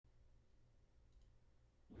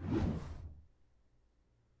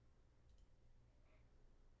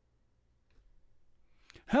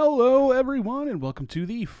Hello, everyone, and welcome to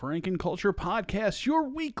the Franken Culture Podcast, your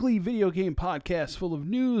weekly video game podcast full of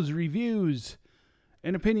news, reviews,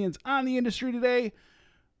 and opinions on the industry today.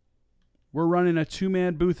 We're running a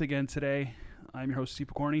two-man booth again today. I'm your host, Steve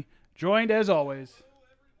Picorni, joined as always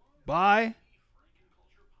by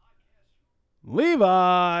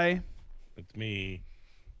Levi. It's me.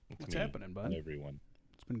 What's happening, bud? Hello, everyone.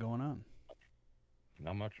 What's been going on?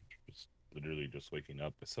 Not much. Just literally just waking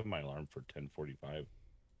up. I set my alarm for 10:45.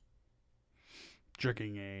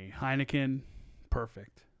 Drinking a Heineken.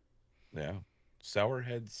 Perfect. Yeah. Sour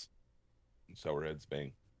heads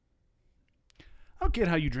bang. I don't get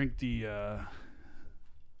how you drink the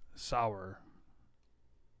sour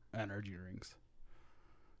energy drinks.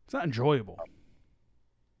 It's not enjoyable.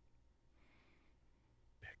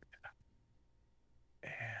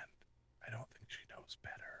 And I don't think she knows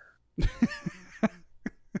better.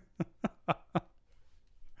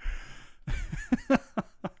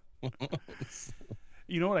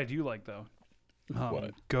 You know what I do like, though?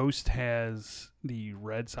 What? Ghost has the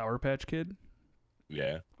red Sour Patch Kid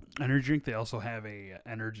Yeah. energy drink. They also have a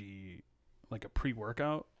energy, like a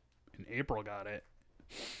pre-workout. And April got it.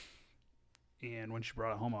 And when she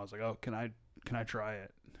brought it home, I was like, oh, can I try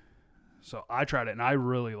it? So I tried it, and I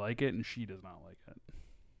really like it, and she does not like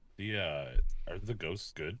it. Are the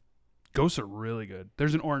ghosts good? Ghosts are really good.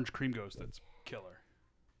 There's an orange cream ghost that's killer.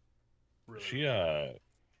 Really She good.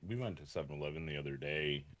 We went to 7-Eleven the other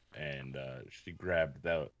day, and she grabbed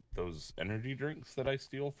those energy drinks that I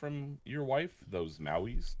steal from your wife, those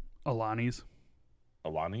Maui's. Alani's.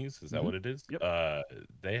 Alani's, is that what it is? Yep.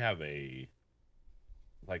 They have a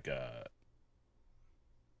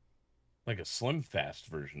Slim Fast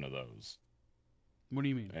version of those, What do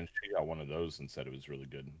you mean? and she got one of those and said it was really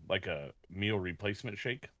good, like a meal replacement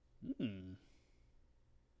shake. Hmm.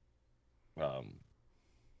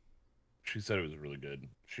 She said it was really good.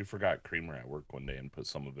 She forgot creamer at work one day and put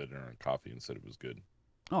some of it in her coffee and said it was good.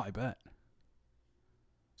 Oh, I bet.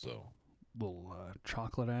 So, Little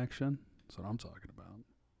chocolate action. That's what I'm talking about.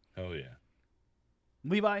 hell yeah.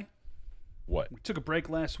 Levi, What? we took a break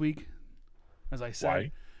last week, as I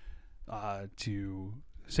said, to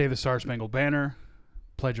say the Star Spangled Banner,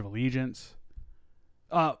 Pledge of Allegiance.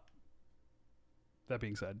 That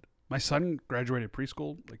being said, my son graduated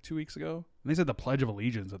preschool like 2 weeks ago, and they said the Pledge of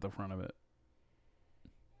Allegiance at the front of it.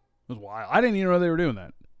 It was wild. I didn't even know they were doing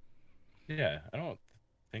that. Yeah, I don't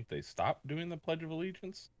think they stopped doing the Pledge of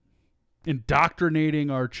Allegiance. Indoctrinating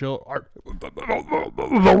our children.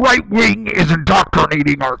 The right wing is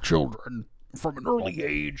indoctrinating our children from an early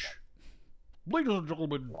age. Ladies and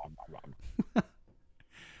gentlemen.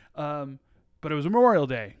 But it was a Memorial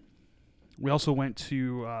Day. We also went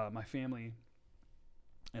to my family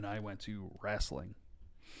and I went to wrestling.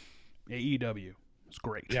 AEW. It's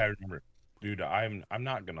great. Yeah, I remember. Dude, I'm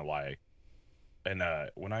not gonna lie. And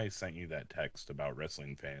when I sent you that text about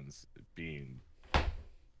wrestling fans being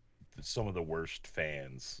some of the worst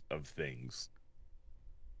fans of things,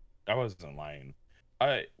 I wasn't lying.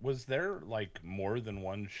 Was there like more than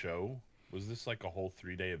one show? Was this like a whole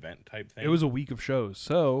 3-day event type thing? It was a week of shows.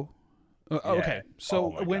 So, okay. So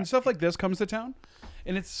Oh my when God. stuff like this comes to town,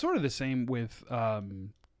 and it's sort of the same with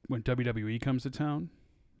when WWE comes to town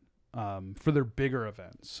for their bigger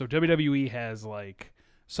events. So WWE has like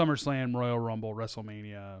SummerSlam, Royal Rumble,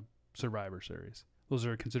 WrestleMania, Survivor Series. Those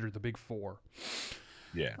are considered the big four.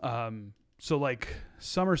 Yeah. So like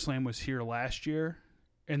SummerSlam was here last year,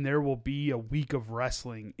 and there will be a week of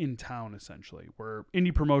wrestling in town essentially, where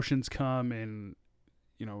indie promotions come and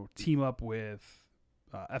team up with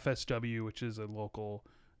FSW, which is a local.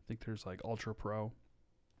 I think there's like Ultra Pro.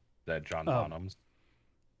 That John Bonham's.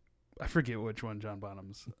 I forget which one John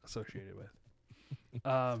Bonham's associated with.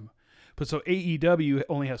 But so AEW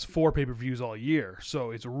only has 4 pay-per-views all year,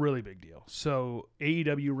 so it's a really big deal. So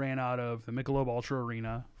AEW ran out of the Michelob Ultra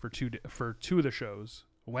Arena for two of the shows: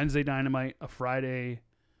 a Wednesday Dynamite, a Friday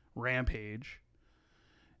Rampage,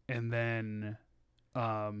 and then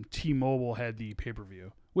T-Mobile had the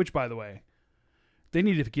pay-per-view. Which, by the way, they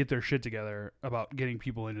needed to get their shit together about getting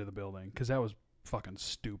people into the building because that was fucking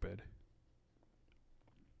stupid.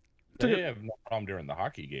 They have no problem during the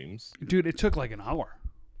hockey games. Dude, it took like an hour.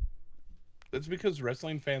 That's because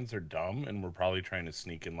wrestling fans are dumb and we're probably trying to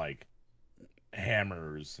sneak in like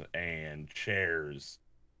hammers and chairs.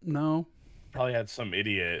 No. Probably had some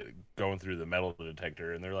idiot going through the metal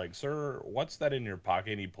detector and they're like, "Sir, what's that in your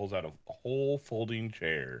pocket?" And he pulls out a whole folding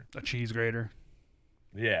chair. A cheese grater.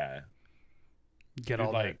 Yeah. You get Dude,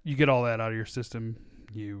 all like- that. You get all that out of your system,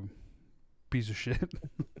 you piece of shit.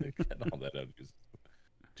 Get all that out.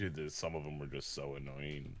 Dude, some of them were just so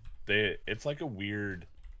annoying. It's like a weird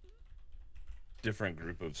different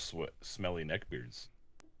group of smelly neckbeards.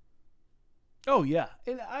 Oh yeah,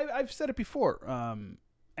 and I've said it before.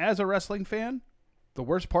 As a wrestling fan, the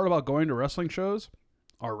worst part about going to wrestling shows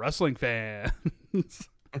are wrestling fans.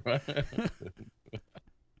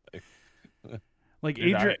 Like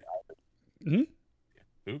Dude, Adrian.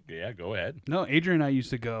 Ooh, yeah, go ahead. No, Adrian and I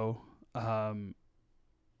used to go.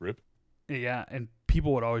 Rip. Yeah, and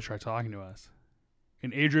people would always try talking to us.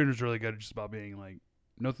 And Adrian was really good at just about being like,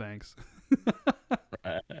 no thanks.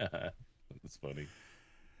 That's funny.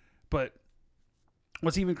 But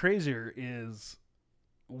what's even crazier is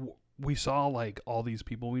we saw like all these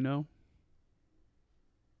people we know.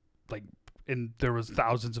 Like, and there was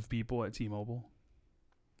thousands of people at T-Mobile.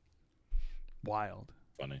 Wild.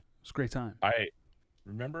 Funny. It was a great time. I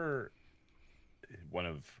remember one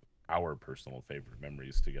of our personal favorite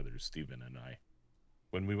memories together, Steven and I,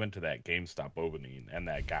 when we went to that GameStop opening and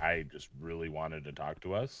that guy just really wanted to talk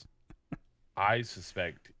to us. I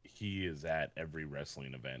suspect he is at every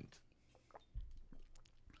wrestling event.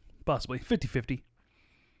 Possibly 50-50.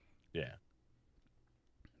 Yeah.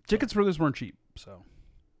 Tickets for this weren't cheap, so.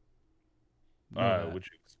 Which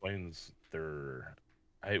explains their,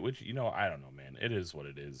 which, you know, I don't know, man. It is what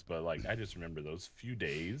it is. But, like, I just remember those few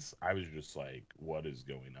days, I was just like, what is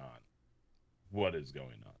going on? What is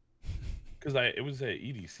going on? Because it was at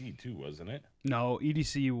EDC, too, wasn't it? No,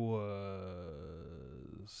 EDC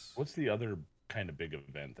was... What's the other kind of big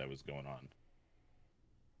event that was going on?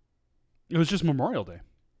 It was just Memorial Day.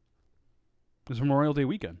 It was Memorial Day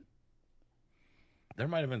weekend. There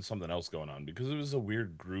might have been something else going on because it was a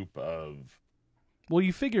weird group of... Well,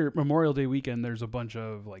 you figure Memorial Day weekend, there's a bunch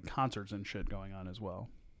of like concerts and shit going on as well.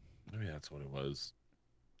 Maybe that's what it was.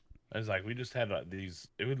 I was like, we just had these...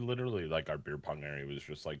 It would literally, like, our beer pong area was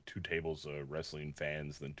just like 2 tables of wrestling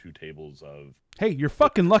fans, then 2 tables of... Hey, you're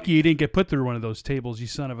fucking lucky you didn't get put through one of those tables, you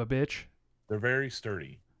son of a bitch. They're very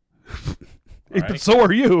sturdy. Right? But so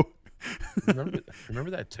are you.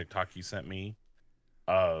 remember that TikTok you sent me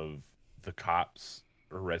of the cops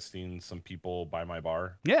arresting some people by my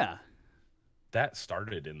bar? Yeah. That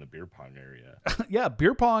started in the beer pong area. Yeah,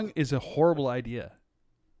 beer pong is a horrible idea.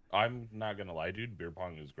 I'm not going to lie, dude. Beer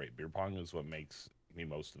pong is great. Beer pong is what makes me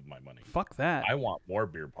most of my money. Fuck that. I want more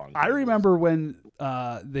beer pong. I remember when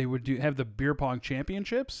they would have the beer pong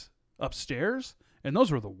championships upstairs, and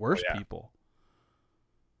those were the worst people.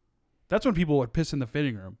 That's when people would piss in the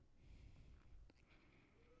fitting room.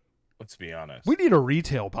 Let's be honest. We need a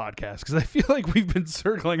retail podcast because I feel like we've been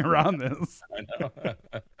circling around this. I know.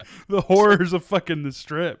 The horrors of fucking the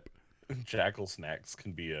Strip. Jackal Snacks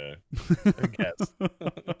can be a guest.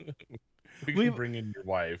 We can bring in your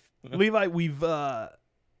wife. Levi, we've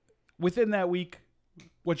within that week,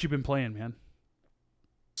 what you been playing, man?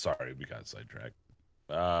 Sorry, we got sidetracked.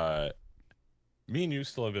 Me and you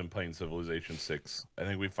still have been playing Civilization 6. I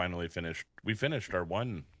think we finally finished. We finished our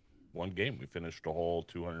one game. We finished a whole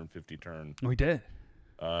 250 turn. We did.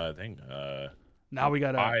 Thing. Now we're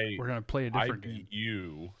gonna play a different game. I beat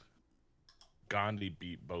you. Gandhi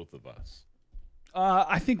beat both of us.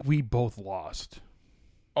 I think we both lost.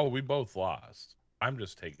 Oh, we both lost. I'm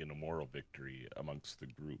just taking a moral victory amongst the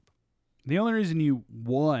group. The only reason you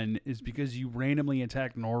won is because you randomly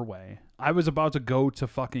attacked Norway. I was about to go to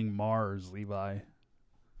fucking Mars, Levi.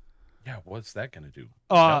 Yeah, what's that gonna do?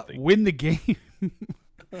 Win the game.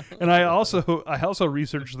 And I also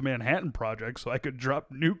researched the Manhattan Project so I could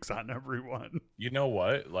drop nukes on everyone. You know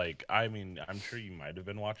what? Like, I mean, I'm sure you might have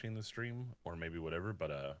been watching the stream or maybe whatever,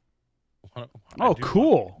 but oh,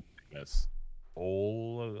 cool. Yes.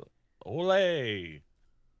 Ole.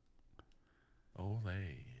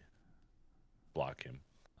 Block him.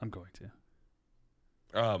 I'm going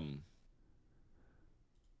to.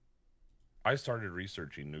 I started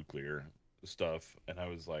researching nuclear stuff, and I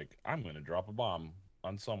was like, I'm going to drop a bomb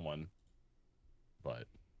on someone. But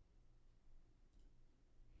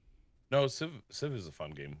no, Civ is a fun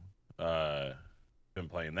game. Been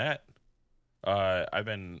playing that. I've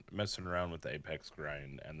been messing around with the Apex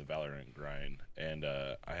grind and the Valorant grind, and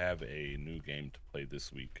I have a new game to play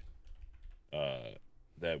this week.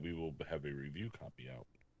 That we will have a review copy out.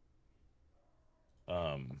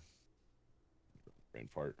 Brain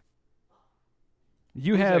fart.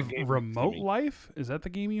 You have Remote Life? Is that the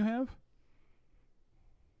game you have?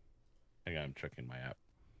 Hang on, I'm checking my app.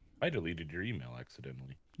 I deleted your email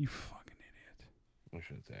accidentally. You fucking idiot. I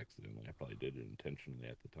shouldn't say accidentally. I probably did it intentionally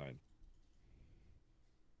at the time.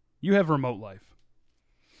 You have Remote Life.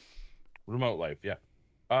 Remote Life, yeah.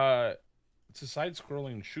 It's a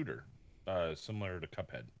side-scrolling shooter, similar to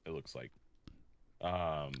Cuphead. It looks like.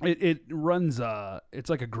 It runs. It's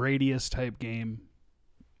like a Gradius type game.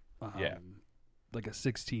 Yeah. Like a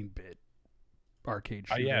 16-bit arcade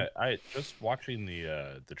shooter. Yeah, I just watching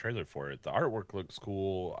the trailer for it. The artwork looks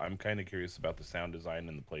cool. I'm kind of curious about the sound design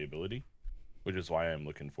and the playability, which is why I'm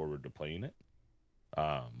looking forward to playing it.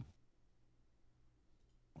 Um,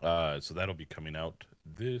 so that'll be coming out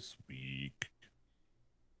this week.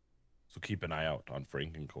 So keep an eye out on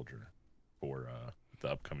Franken Culture for the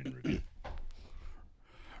upcoming review.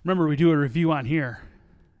 Remember, we do a review on here,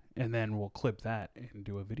 and then we'll clip that and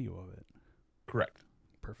do a video of it. Correct.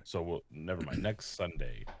 Perfect. So we'll never mind. Next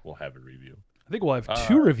Sunday we'll have a review. I think we'll have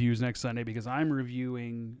 2 reviews next Sunday because I'm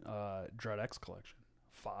reviewing Dread X Collection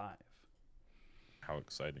 5. How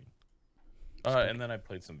exciting! And then I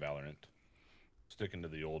played some Valorant, sticking to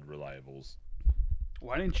the old reliables.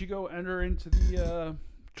 Why didn't you go enter into the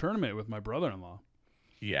tournament with my brother-in-law?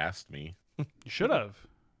 He asked me. You should have.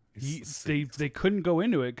 They couldn't go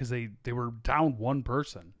into it because they were down one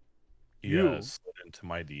person. He slid into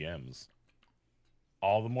my DMs.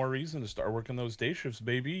 All the more reason to start working those day shifts,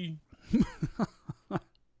 baby.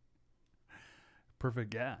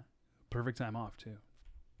 Perfect, yeah. Perfect time off, too.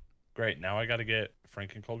 Great. Now I got to get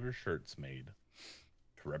Franken Culture shirts made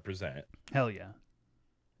to represent. Hell yeah.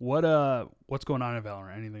 What's going on in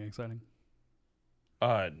Valorant? Anything exciting?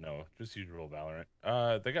 No, just usual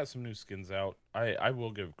Valorant. They got some new skins out. I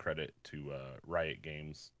will give credit to Riot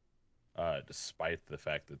Games, despite the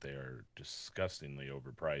fact that they are disgustingly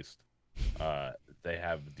overpriced. They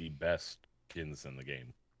have the best skins in the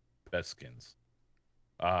game. Best skins.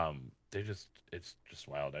 It's just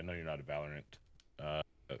wild. I know you're not a Valorant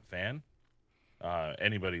fan.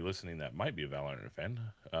 Anybody listening that might be a Valorant fan,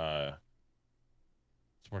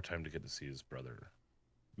 it's more time to get to see his brother.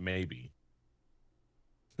 Maybe.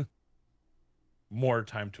 More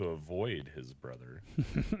time to avoid his brother.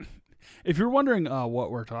 If you're wondering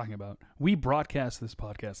what we're talking about, we broadcast this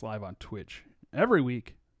podcast live on Twitch every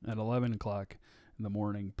week at 11 o'clock in the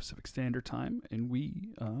morning Pacific Standard Time, and we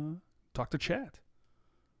talk to chat.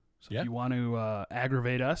 So if you want to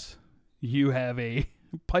aggravate us, you have a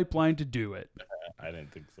pipeline to do it. I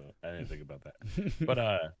didn't think so. I didn't think about that.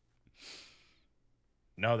 But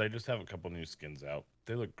no, they just have a couple new skins out.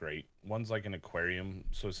 They look great. One's like an aquarium,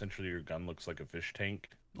 so essentially your gun looks like a fish tank.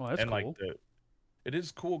 Oh, that's cool. Like it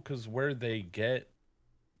is cool because where they get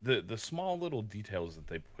the small little details that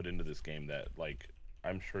they put into this game that like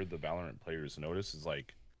I'm sure the Valorant players notice is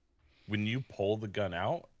like when you pull the gun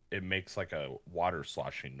out, it makes like a water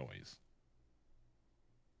sloshing noise.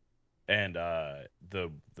 And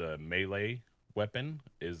the melee weapon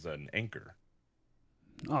is an anchor.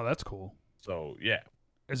 Oh, that's cool. So yeah.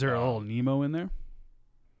 Is there a little Nemo in there?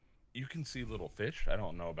 You can see little fish. I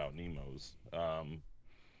don't know about Nemos.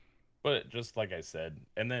 But just like I said,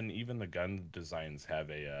 and then even the gun designs have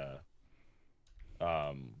a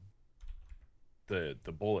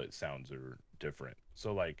the bullet sounds are different.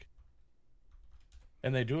 So like,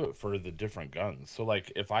 and they do it for the different guns. So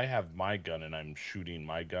like if I have my gun and I'm shooting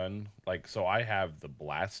my gun, like so I have the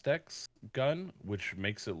Blastex gun, which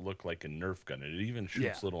makes it look like a Nerf gun. It even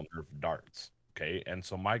shoots little Nerf darts. Okay, and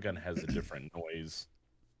so my gun has a different noise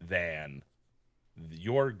than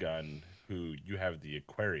your gun, who you have the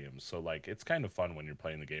aquarium. So like it's kind of fun when you're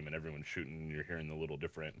playing the game and everyone's shooting and you're hearing the little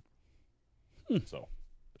different. So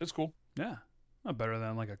it's cool. Yeah, not better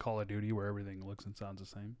than like a Call of Duty where everything looks and sounds the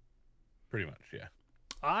same. Pretty much, yeah.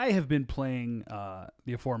 I have been playing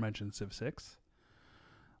the aforementioned Civ 6.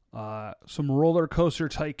 Some Roller Coaster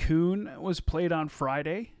Tycoon was played on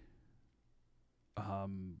Friday.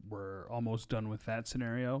 We're almost done with that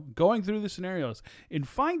scenario. Going through the scenarios and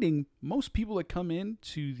finding most people that come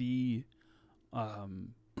into the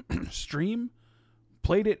stream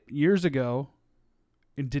played it years ago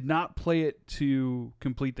and did not play it to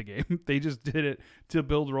complete the game. They just did it to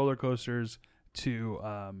build roller coasters to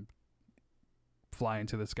fly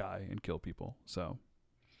into the sky and kill people. So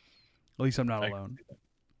at least I'm not alone.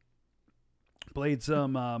 Played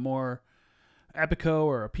some more Apico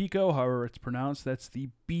or Apico, however it's pronounced. That's the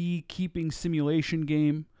beekeeping simulation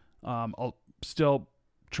game. Still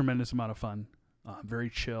tremendous amount of fun. Very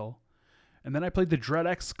chill. And then I played the Dread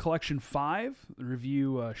X Collection 5. The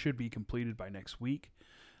review should be completed by next week.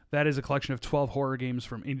 That is a collection of 12 horror games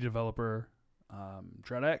from indie developer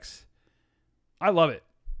Dread X. I love it.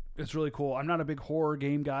 It's really cool. I'm not a big horror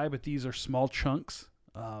game guy, but these are small chunks,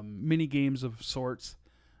 mini games of sorts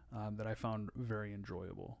that I found very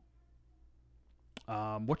enjoyable.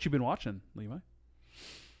 What you been watching, Levi?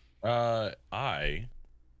 All right.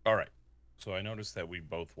 So I noticed that we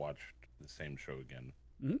both watched the same show again.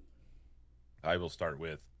 Mm-hmm. I will start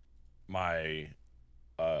with my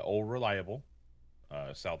old reliable,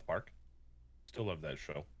 South Park. Still love that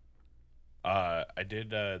show. I did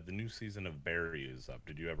the new season of Barry is up.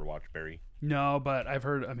 Did you ever watch Barry? No, but I've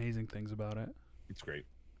heard amazing things about it. It's great.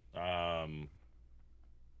 Um,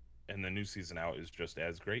 and the new season out is just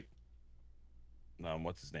as great.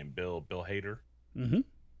 What's his name? Bill Hader. Mm-hmm.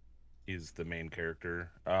 He's the main character.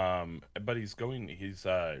 But he's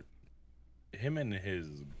him and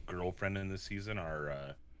his girlfriend in this season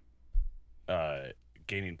are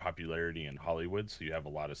gaining popularity in Hollywood. So you have a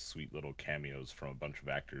lot of sweet little cameos from a bunch of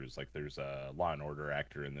actors. Like there's a Law and Order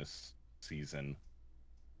actor in this season.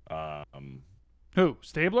 Um, Who?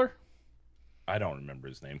 Stabler? I don't remember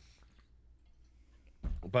his name,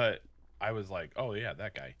 but I was like, oh yeah,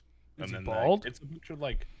 that guy. Is And he then bald? it's a bunch of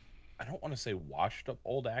like, I don't want to say washed up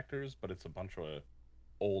old actors, but it's a bunch of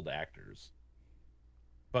old actors,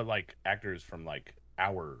 but like actors from like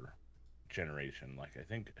our generation. Like I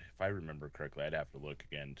think if I remember correctly, I'd have to look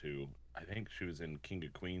again too. I think she was in King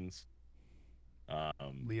of Queens.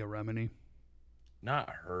 Leah Remini. Not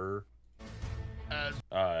her.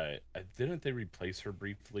 Didn't they replace her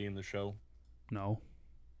briefly in the show? No.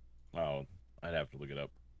 Oh, I'd have to look it up.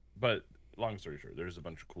 But long story short, there's a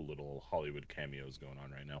bunch of cool little Hollywood cameos going on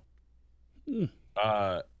right now. Mm.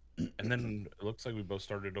 And then it looks like we both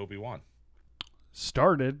started Obi-Wan.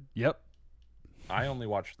 Started. Yep. I only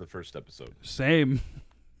watched the first episode. Same.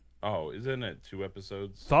 Oh, isn't it 2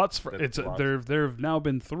 episodes? Thoughts for That's there have now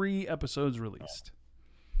been 3 episodes released.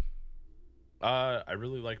 I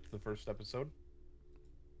really liked the first episode.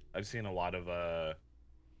 I've seen a lot of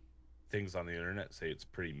things on the internet say it's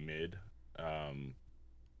pretty mid.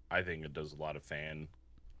 I think it does a lot of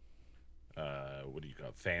what do you call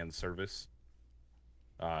it? Fan service.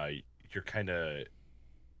 You're kind of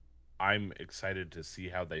I'm excited to see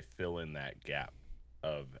how they fill in that gap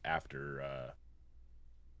of after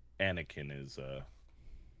Anakin is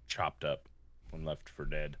chopped up and left for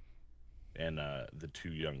dead, and the 2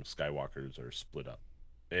 young Skywalkers are split up.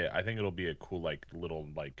 I think it'll be a cool like little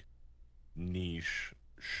like niche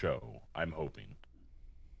show. I'm hoping.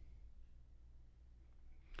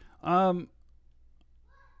 I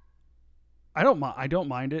don't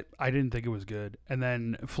mind it. I didn't think it was good. And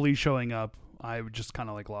then Flea showing up, I just kind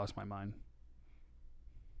of like lost my mind.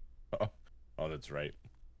 Oh, that's right.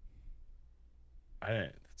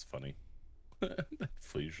 That's funny.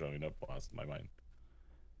 Flea showing up lost my mind.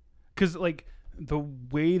 Cuz like the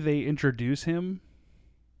way they introduce him,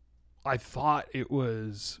 I thought it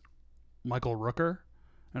was Michael Rooker,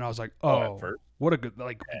 and I was like, at "Oh, first? what a good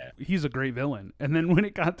he's a great villain." And then when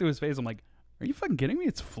it got to his face, I'm like, "Are you fucking kidding me?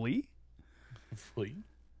 It's Flea?" Flea?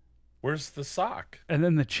 Where's the sock? And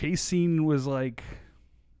then the chase scene was like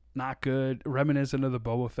not good, reminiscent of the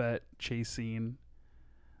Boba Fett chase scene.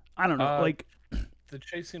 I don't know, like the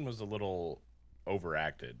chase scene was a little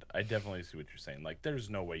overacted. I definitely see what you're saying. Like, there's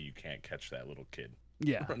no way you can't catch that little kid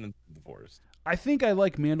yeah. running through the forest. I think I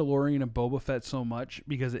like Mandalorian and Boba Fett so much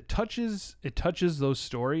because it touches those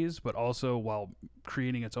stories, but also while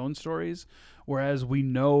creating its own stories. Whereas we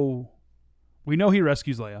know he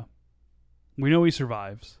rescues Leia, we know he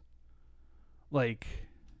survives. Like,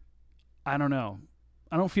 I don't know.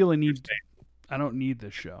 I don't feel a need. I don't need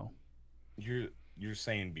this show. You're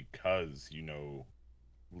saying because you know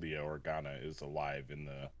Leia Organa is alive in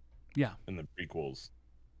the prequels.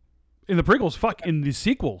 In the prequels, fuck, in the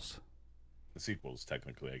sequels. The sequels,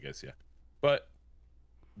 technically, I guess, yeah. But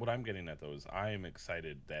what I'm getting at, though, is I am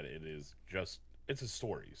excited that it's a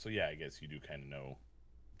story. So, yeah, I guess you do kind of know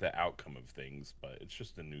the outcome of things, but it's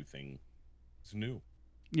just a new thing. It's new.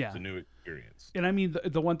 Yeah. It's a new experience. And I mean,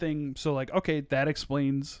 the one thing, so, like, okay, that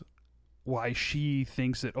explains why she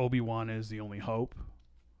thinks that Obi-Wan is the only hope.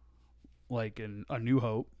 Like, in A New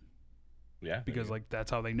Hope. Yeah. Because, like, that's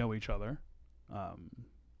how they know each other. I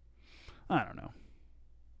don't know.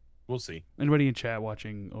 We'll see. Anybody in chat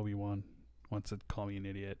watching Obi-Wan wants to call me an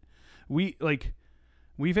idiot. We've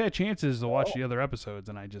had chances to watch the other episodes,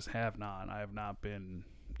 and I just have not. I have not been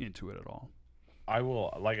into it at all. I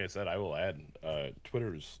will, like I said, I will add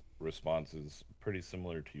Twitter's response is pretty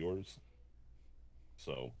similar to yours.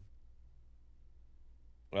 So,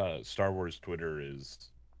 Star Wars Twitter is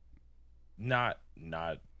not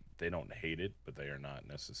they don't hate it, but they are not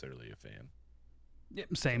necessarily a fan. Yeah,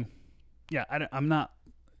 same. Yeah, I'm not.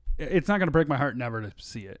 It's not going to break my heart never to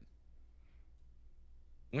see it.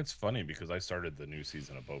 It's funny because I started the new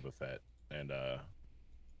season of Boba Fett, and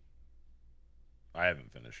I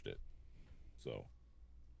haven't finished it. So,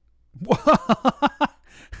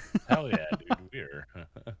 hell yeah, dude,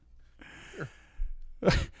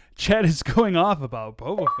 we're Chad is going off about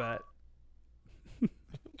Boba Fett.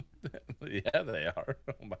 Yeah, they are.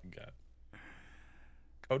 Oh my god,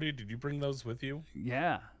 Cody, did you bring those with you?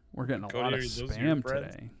 Yeah, we're getting a Cody, lot of are those your spam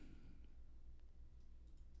friends? today.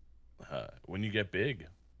 When you get big,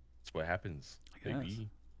 that's what happens. I guess. Baby.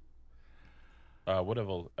 What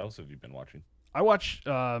else have you been watching? I watched.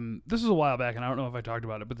 This was a while back, and I don't know if I talked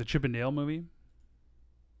about it, but the Chip and Dale movie.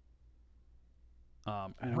 I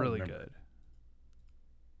don't Really remember. good.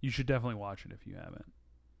 You should definitely watch it if you haven't.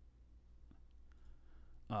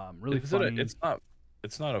 Really Is funny.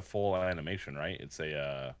 It's not a full animation, right? It's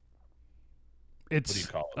a It's what do you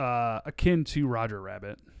call it? akin to Roger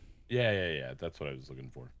Rabbit, Yeah. That's what I was looking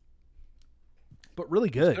for. but really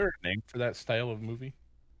Is good. there a name for that style of movie?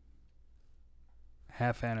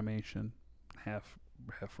 Half animation, half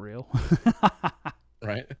real.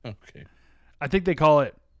 Right? Okay. I think they call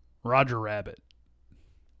it Roger Rabbit.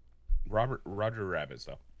 Roger Rabbit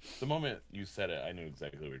stuff. The moment you said it, I knew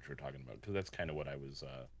exactly what you were talking about because that's kind of what I was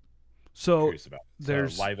So curious about. It's,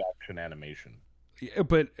 there's live action animation. yeah,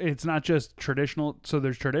 but it's not just traditional. So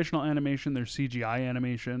there's traditional animation, there's CGI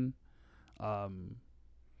animation.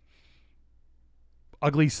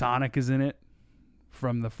 Ugly Sonic is in it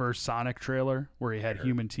from the first Sonic trailer where he had Sure.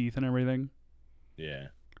 human teeth and everything. Yeah.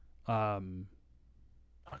 Um,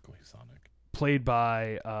 Ugly Sonic. Played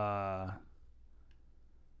by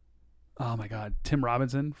oh my god, Tim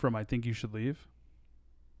Robinson from I Think You Should Leave.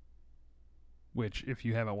 Which, if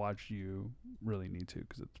you haven't watched, you really need to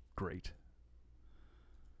because it's great.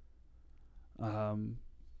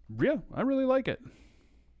 Yeah, I really like it.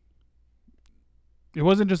 It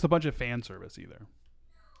wasn't just a bunch of fan service either.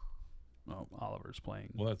 Oh, Oliver's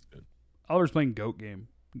playing. Well, that's good. Oliver's playing Goat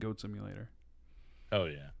Simulator. Oh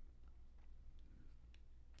yeah.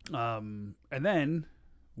 And then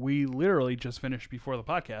we literally just finished before the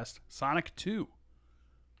podcast Sonic 2.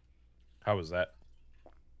 How was that?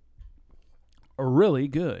 Really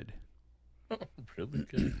good. Really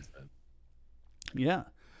good. Yeah.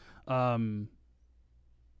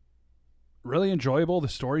 Really enjoyable. The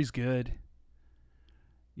story's good.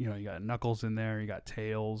 You know, you got Knuckles in there, you got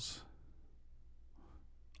Tails.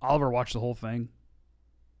 Oliver watched the whole thing.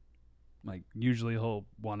 Like, usually he'll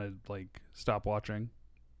want to, like, stop watching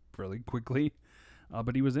fairly quickly.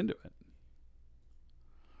 But he was into it.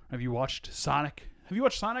 Have you watched Sonic? Have you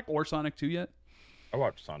watched Sonic or Sonic 2 yet? I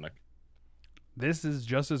watched Sonic. This is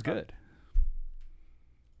just as good.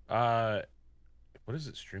 What is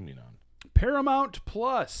it streaming on? Paramount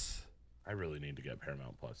Plus. I really need to get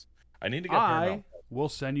Paramount Plus. I need to get I Paramount. will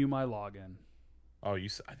send you my login. Oh, I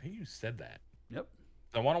think you said that. Yep.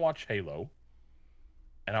 I want to watch Halo,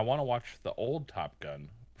 and I want to watch the old Top Gun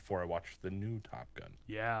before I watch the new Top Gun.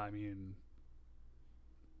 Yeah, I mean,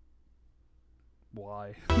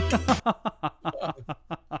 why?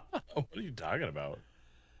 What are you talking about?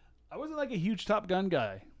 I wasn't like a huge Top Gun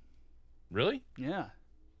guy. Really? Yeah.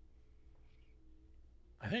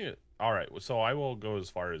 I think all right. So I will go as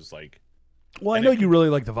far as like, Well, I And know it you really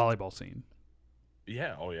like the volleyball scene.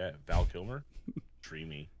 yeah, oh yeah, Val Kilmer,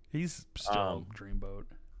 dreamy. He's still Dreamboat.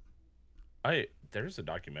 There's a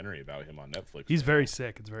documentary about him on Netflix. He's right very now.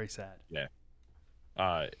 sick. It's very sad.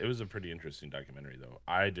 It was a pretty interesting documentary though.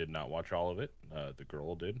 I did not watch all of it. The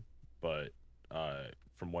girl did, but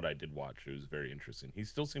from what I did watch, it was very interesting. He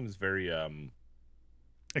still seems very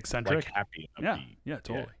Eccentric. like happy and Yeah. upbeat. Yeah,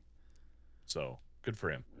 totally. So good for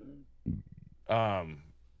him.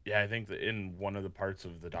 Yeah, I think that in one of the parts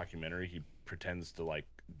of the documentary, he pretends to like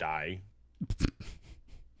die,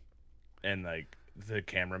 and like the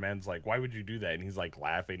cameraman's like, "Why would you do that?" And he's like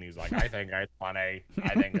laughing. He's like, "I think it's funny.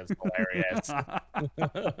 I think it's hilarious."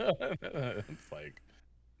 It's like,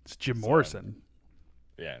 It's Jim So- Morrison.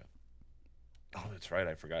 yeah. Oh, that's right.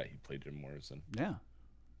 I forgot he played Jim Morrison. Yeah.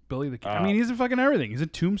 Billy the Kid. I mean, he's in fucking everything. He's in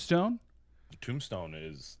Tombstone. Tombstone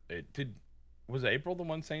is it? Was April the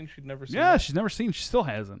one saying she'd never seen? Yeah, that? she's never seen. She still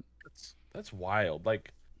hasn't. That's wild.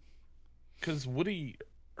 Like, because Woody,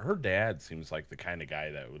 her dad seems like the kind of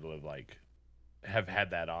guy that would have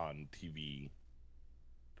had that on TV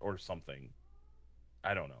or something.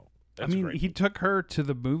 I don't know. That's I mean, great. he took her to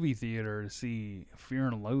the movie theater to see Fear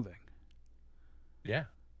and Loathing. Yeah.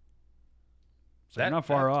 So you're not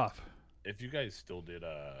far off. If you guys still did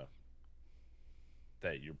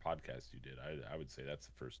that your podcast you did, I would say that's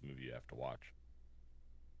the first movie you have to watch.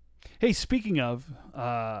 Hey, speaking of,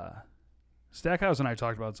 Stackhouse and I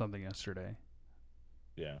talked about something yesterday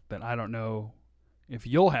Yeah. that I don't know if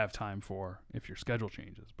you'll have time for if your schedule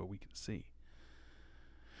changes, but we can see.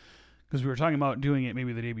 Because we were talking about doing it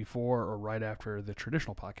maybe the day before or right after the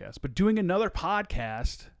traditional podcast, but doing another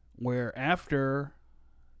podcast where after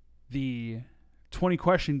the 20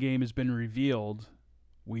 question game has been revealed,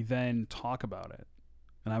 we then talk about it.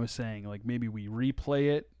 And I was saying, like, maybe we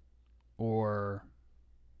replay it, or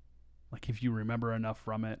like if you remember enough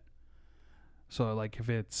from it. So like if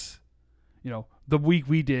it's, the week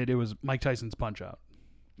we did, it was Mike Tyson's Punch Out.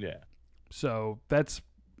 Yeah. So that's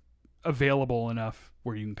available enough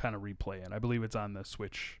where you can kind of replay it. I believe it's on the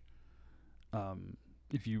Switch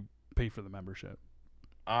if you pay for the membership.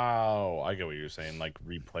 Oh, I get what you're saying. Like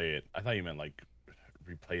replay it. I thought you meant like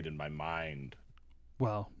replay it in my mind.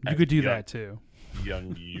 Well, you could do that too.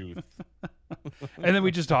 Young youth. And then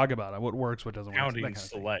we just talk about it. What works, what doesn't work. Counting That kind of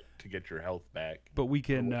thing. select to get your health back. But we or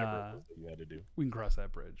can whatever it was that you had to do. we can cross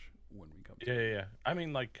that bridge when we come to it. Yeah. I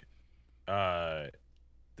mean, like,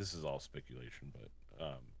 this is all speculation, but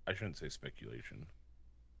I shouldn't say speculation.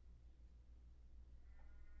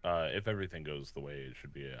 If everything goes the way it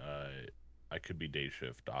should be, I could be day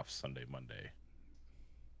shift off Sunday, Monday.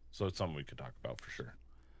 So it's something we could talk about for sure.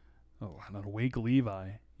 Oh, not a wake Levi.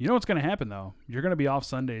 You know what's going to happen, though? You're going to be off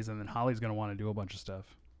Sundays, and then Holly's going to want to do a bunch of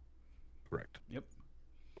stuff. Correct. Yep.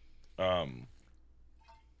 I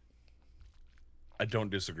don't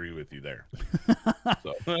disagree with you there.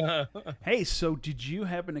 Hey, so did you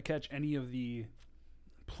happen to catch any of the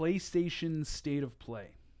PlayStation State of Play?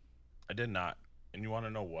 I did not. And you want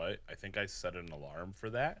to know what? I think I set an alarm for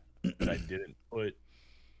that, but I didn't put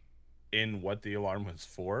in what the alarm was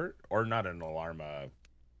for, or not an alarm,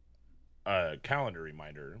 a calendar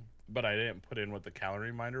reminder, but I didn't put in what the calendar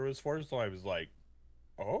reminder was for, so I was like,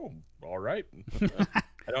 oh, all right.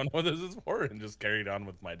 I don't know what this is for, and just carried on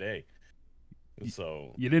with my day.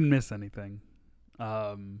 So you didn't miss anything.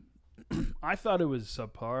 I thought it was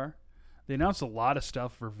subpar. They announced a lot of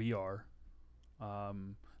stuff for VR.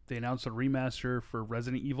 They announced a remaster for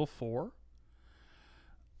Resident Evil 4.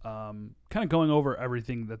 Kind of going over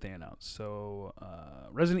everything that they announced. So,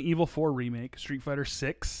 Resident Evil 4 remake, Street Fighter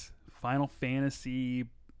 6, Final Fantasy,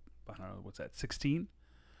 I don't know, what's that, 16?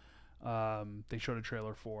 They showed a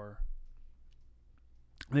trailer for.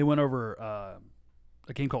 They went over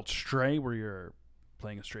a game called Stray, where you're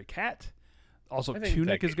playing a stray cat. Also,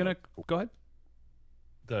 Tunic is going to... Cool. Go ahead.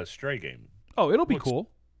 The Stray game. Oh, it'll be cool.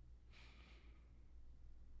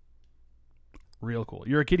 Real cool.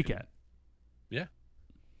 You're a kitty cat. Yeah.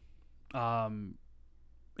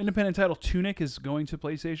 Independent title Tunic is going to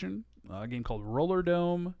PlayStation. A game called Roller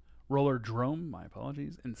Drome, my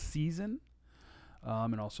apologies, and Season,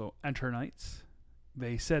 and also Enter Knights.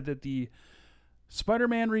 They said that the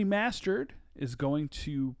Spider-Man Remastered is going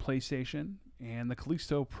to PlayStation, and the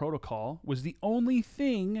Callisto Protocol was the only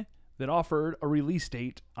thing that offered a release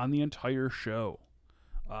date on the entire show.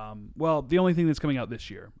 Well, the only thing that's coming out this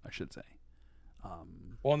year, I should say.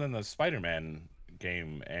 Well, and then the Spider-Man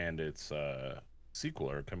game and its sequel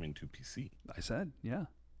are coming to PC. I said, yeah.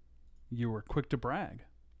 You were quick to brag.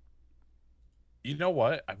 You know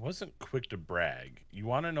what? I wasn't quick to brag. You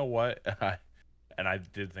want to know what? And I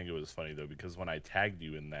did think it was funny, though, because when I tagged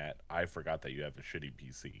you in that, I forgot that you have a shitty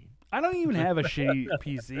PC. I don't even have a shitty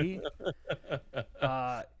PC.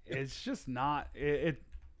 It's just not...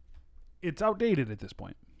 It's outdated at this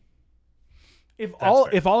point. If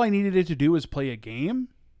all I needed it to do was play a game,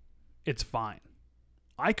 it's fine.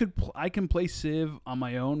 I can play Civ on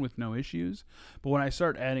my own with no issues, but when I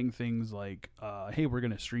start adding things like, hey, we're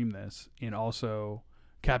gonna stream this and also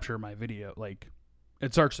capture my video, like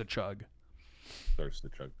it starts to chug. So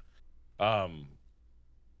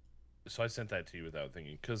I sent that to you without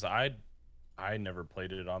thinking, because I never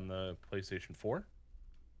played it on the PlayStation 4,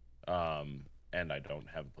 and I don't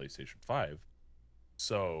have a PlayStation 5,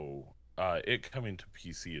 so it coming to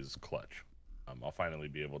PC is clutch. I'll finally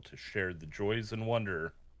be able to share the joys and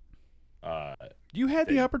wonder. You had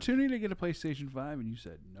the opportunity to get a PlayStation 5, and you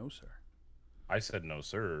said no, sir. I said no,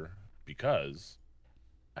 sir, because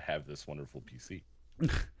I have this wonderful PC.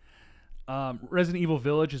 Resident Evil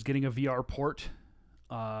Village is getting a VR port.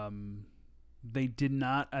 They did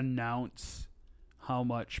not announce how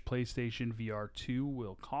much PlayStation VR 2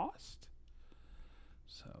 will cost.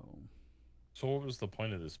 So what was the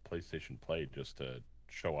point of this PlayStation Play? Just to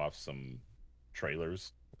show off some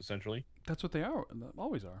trailers, essentially? That's what they are.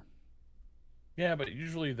 Always are. Yeah, but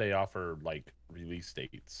usually they offer like release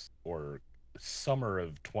dates or summer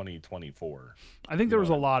of 2024. I think there was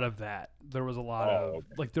a lot of that. There was a lot of okay.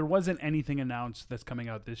 like there wasn't anything announced that's coming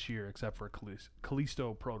out this year except for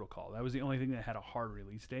Callisto Protocol. That was the only thing that had a hard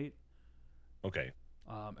release date. Okay.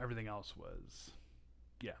 Everything else was,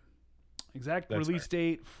 yeah. Exact That's release fair.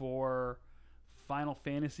 date for Final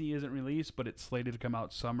Fantasy isn't released, but it's slated to come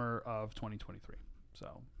out summer of 2023.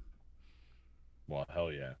 So. Well,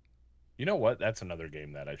 hell yeah. You know what? That's another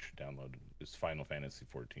game that I should download. Is Final Fantasy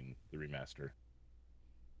 14, the remaster.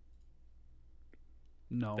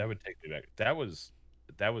 No. That would take me back. That was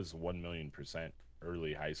 1,000,000%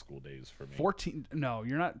 early high school days for me. 14. No,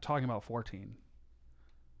 you're not talking about 14.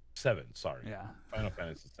 7. Sorry. Yeah. Final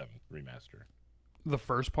Fantasy 7 remaster. The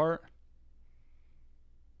first part.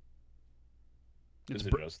 Is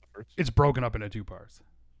it just the first? It's broken up into 2 parts.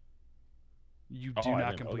 You do I not didn't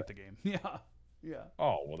know complete that. the game. Yeah. Yeah.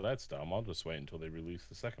 Oh, well, that's dumb. I'll just wait until they release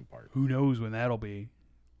the second part. Who knows when that'll be?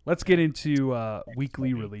 Let's get into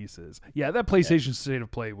weekly releases. Yeah, that PlayStation State of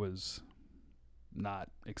Play was not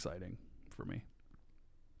exciting for me.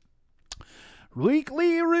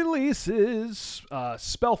 Weekly releases.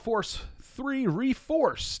 Spellforce 3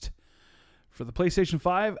 Reforced for the PlayStation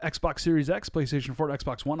 5, Xbox Series X, PlayStation 4,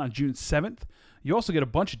 Xbox One on June 7th. You also get a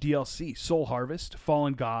bunch of DLC. Soul Harvest,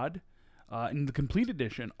 Fallen God, and the Complete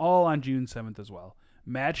Edition, all on June 7th as well.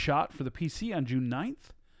 Mad Shot for the PC on June 9th.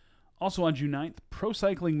 Also on June 9th, Pro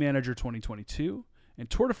Cycling Manager 2022 and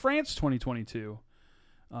Tour de France 2022.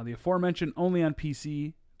 The aforementioned only on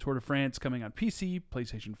PC. Tour de France coming on PC,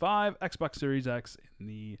 PlayStation 5, Xbox Series X, and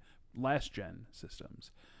the last gen systems.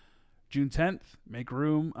 June 10th, make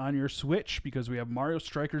room on your Switch because we have Mario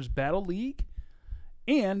Strikers Battle League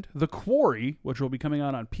and The Quarry, which will be coming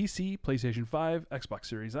out on PC, PlayStation 5, Xbox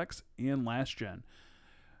Series X, and last gen.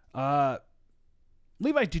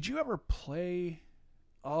 Levi, did you ever play...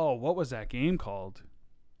 Oh, what was that game called?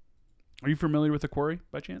 Are you familiar with The Quarry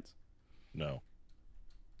by chance? No.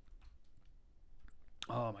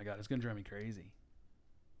 Oh my god, it's gonna drive me crazy.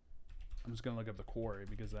 I'm just gonna look up The Quarry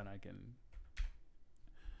because then I can.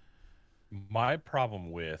 My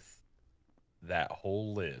problem with that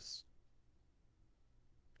whole list.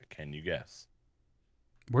 Can you guess?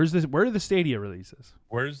 Where are the Stadia releases?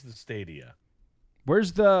 Where's the Stadia?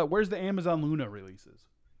 Where's the Amazon Luna releases?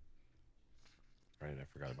 Right, I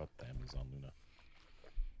forgot about the Amazon Luna.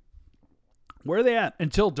 Where are they at?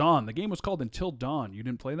 Until Dawn. The game was called Until Dawn. You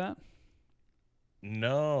didn't play that?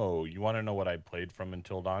 No. You want to know what I played from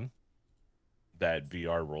Until Dawn? That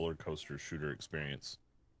VR roller coaster shooter experience.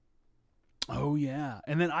 Oh, yeah.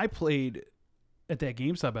 And then I played at that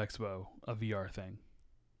GameStop Expo a VR thing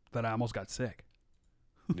that I almost got sick.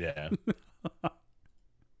 Yeah.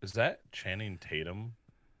 Is that Channing Tatum?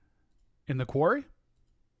 In The Quarry?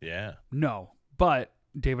 Yeah. No, but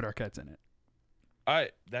David Arquette's in it.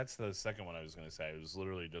 That's the second one I was going to say. I was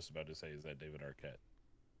literally just about to say, is that David Arquette?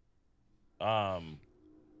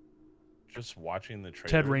 Just watching the trailer.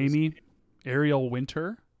 Ted Raimi, Ariel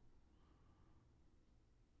Winter,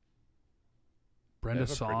 Brenda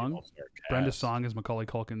Song. Brenda Song is Macaulay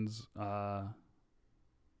Culkin's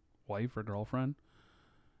wife or girlfriend.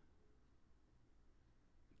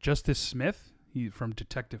 Justice Smith, he from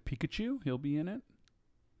Detective Pikachu, he'll be in it.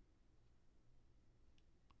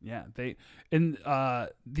 Yeah,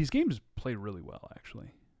 these games play really well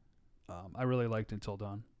actually. I really liked Until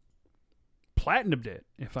Dawn. Platinumed it,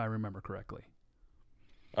 if I remember correctly.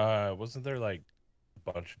 Wasn't there like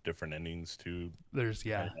a bunch of different endings too? There's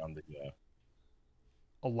On the,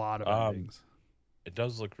 a lot of endings. It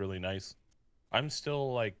does look really nice. I'm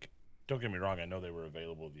still like, don't get me wrong, I know they were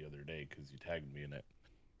available the other day because you tagged me in it.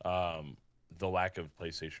 The lack of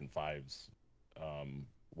PlayStation 5s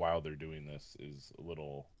while they're doing this is a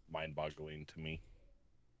little mind-boggling to me.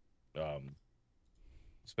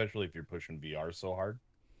 Especially if you're pushing VR so hard.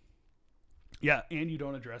 Yeah, and you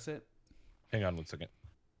don't address it. Hang on one second.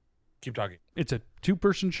 Keep talking. It's a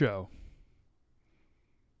 2-person show.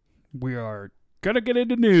 We are gonna get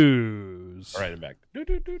into news. All right, I'm back.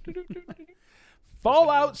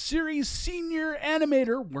 Fallout series senior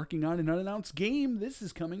animator working on an unannounced game. This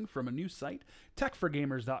is coming from a new site,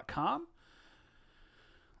 techforgamers.com.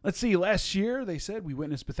 Let's see, last year they said we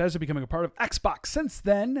witnessed Bethesda becoming a part of Xbox. Since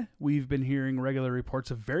then, we've been hearing regular reports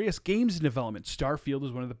of various games in development. Starfield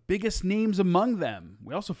is one of the biggest names among them.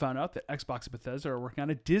 We also found out that Xbox and Bethesda are working on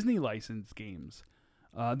a Disney licensed games.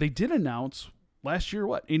 They did announce last year,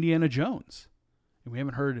 Indiana Jones. And we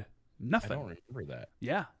haven't heard nothing. I don't remember that.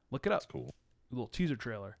 Yeah, look it up. That's cool. A little teaser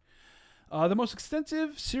trailer. The most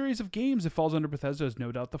extensive series of games that falls under Bethesda is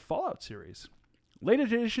no doubt the Fallout series. Late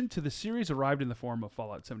addition to the series arrived in the form of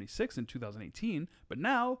Fallout 76 in 2018, but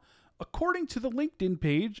now, according to the LinkedIn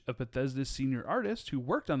page of Bethesda's senior artist who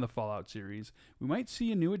worked on the Fallout series, we might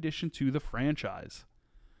see a new addition to the franchise.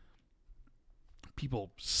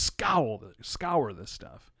 People scour this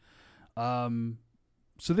stuff.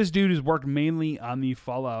 So this dude has worked mainly on the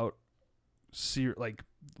Fallout series, like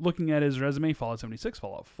looking at his resume, Fallout 76,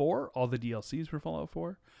 Fallout 4, all the DLCs for Fallout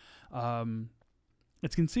 4.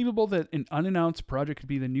 It's conceivable that an unannounced project could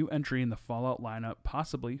be the new entry in the Fallout lineup,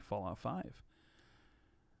 possibly Fallout 5.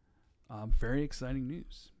 Very exciting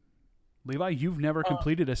news. Levi, you've never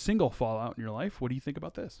completed a single Fallout in your life. What do you think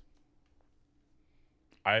about this?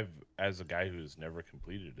 As a guy who's never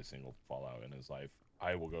completed a single Fallout in his life,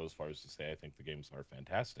 I will go as far as to say I think the games are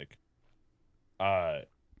fantastic. Uh,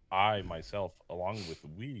 I myself, along with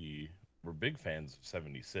we, were big fans of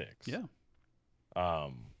 76. Yeah.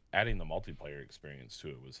 Adding the multiplayer experience to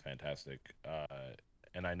it was fantastic.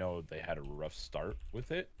 And I know they had a rough start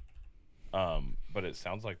with it. But it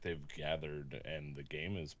sounds like they've gathered, and the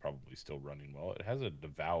game is probably still running well. It has a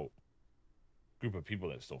devout group of people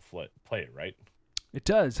that still play it, right? It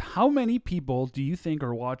does. How many people do you think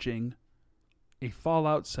are watching a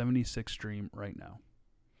Fallout 76 stream right now?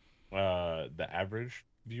 The average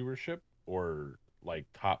viewership, or like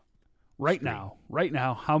top Right stream?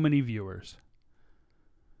 now, how many viewers?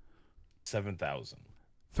 7,000.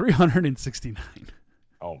 369.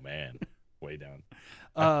 Oh man, way down.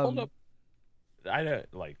 I pulled Um, up. I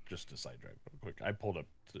like just to sidetrack real quick. I pulled up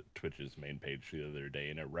Twitch's main page the other day,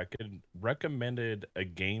 and it recommended a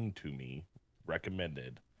game to me.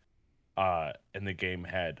 Recommended, and the game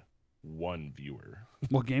had one viewer.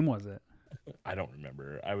 what game was it? I don't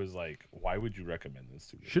remember. I was like, "Why would you recommend this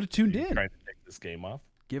to me? Should have tuned Are you in. trying to take this game off?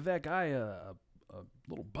 Give that guy a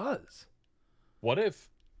little buzz. What if?"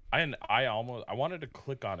 I wanted to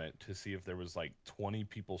click on it to see if there was like 20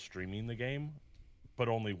 people streaming the game, but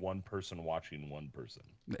only one person watching one person.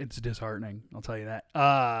 It's disheartening. I'll tell you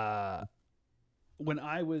that. When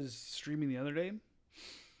I was streaming the other day,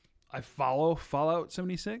 I follow Fallout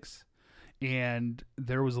 76, and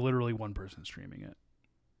there was literally one person streaming it.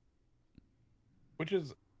 Which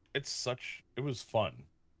is, it was fun.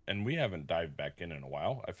 And we haven't dived back in a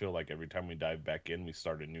while. I feel like every time we dive back in, we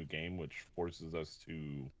start a new game, which forces us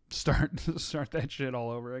to Start that shit all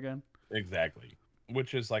over again. exactly,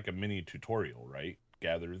 which is like a mini tutorial, right?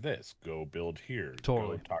 Gather this, go build here,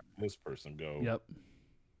 Totally. go talk to this person, go. Yep.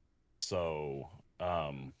 So,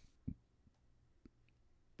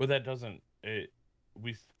 but that doesn't it.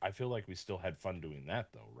 I feel like we still had fun doing that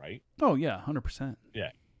though, right? Oh yeah, 100%.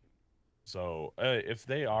 Yeah. So if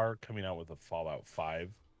they are coming out with a Fallout 5,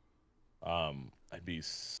 I'd be,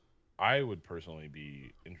 I would personally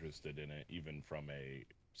be interested in it, even from a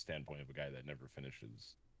standpoint of a guy that never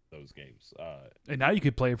finishes those games. And now you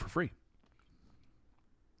could play it for free.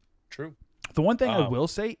 True. The one thing I will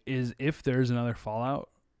say is, if there's another Fallout,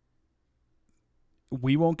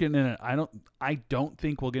 we won't get an. I don't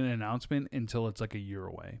think we'll get an announcement until it's like a year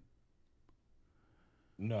away.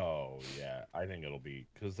 No, yeah, I think it'll be,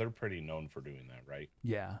 because they're pretty known for doing that, right?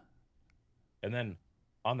 Yeah. And then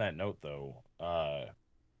on that note, though,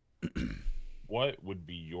 what would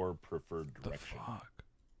be your preferred direction? The fuck?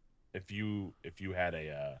 If you had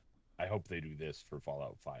a, I hope they do this for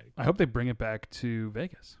Fallout 5. I hope they bring it back to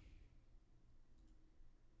Vegas.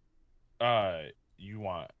 You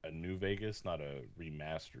want a new Vegas, not a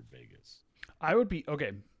remastered Vegas. I would be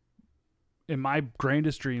okay. In my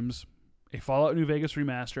grandest dreams, a Fallout New Vegas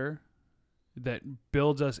remaster that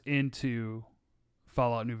builds us into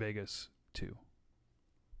Fallout New Vegas 2.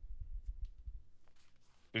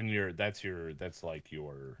 And that's like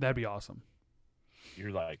your, That'd be awesome.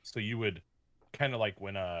 you're like, so you would kind of like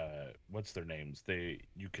when what's their names?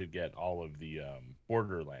 You could get all of the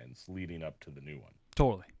Borderlands leading up to the new one.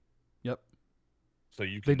 Totally. Yep. So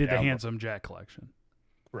you They can did the download. Handsome Jack collection.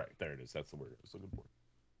 Correct. There it is. That's the word I was looking for.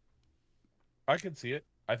 I could see it.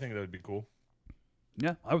 I think that would be cool.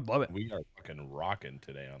 Yeah, I would love it. We are fucking rocking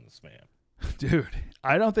today on the spam. Dude,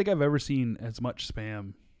 I don't think I've ever seen as much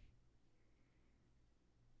spam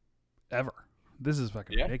ever. This is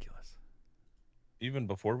fucking ridiculous. Even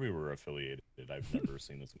before we were affiliated, I've never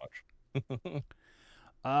seen as much.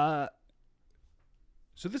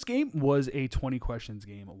 So this game was a 20 questions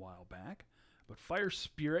game a while back, but Fire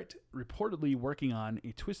Spirit reportedly working on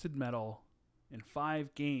a Twisted Metal in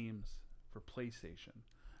 5 games for PlayStation.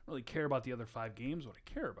 I don't really care about the other 5 games. What I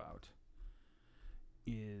care about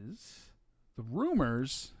is the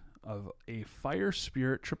rumors of a Fire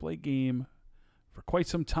Spirit AAA game for quite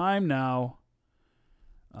some time now,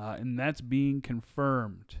 and that's being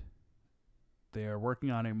confirmed. They are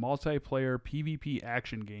working on a multiplayer PvP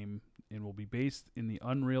action game and will be based in the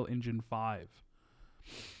Unreal Engine 5.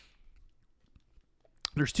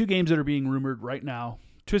 There's 2 games that are being rumored right now,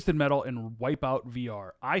 Twisted Metal and Wipeout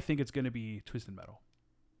VR. I think it's going to be Twisted Metal.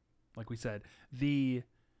 Like we said, we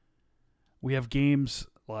have games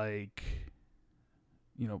like,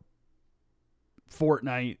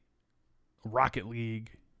 Fortnite, Rocket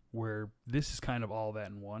League, where this is kind of all that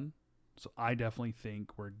in one. So I definitely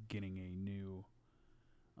think we're getting a new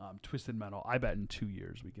Twisted Metal. I bet in 2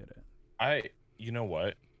 years we get it. You know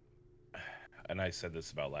what? And I said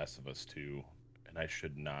this about Last of Us 2, and I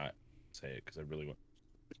should not say it because I really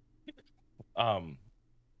want.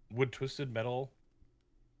 Would Twisted Metal,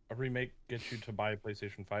 a remake, get you to buy a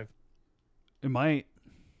PlayStation 5? It might.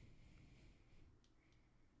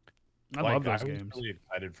 I love those I was games. really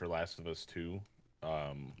excited for Last of Us 2.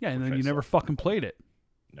 Yeah, and Which then I you never still fucking played it.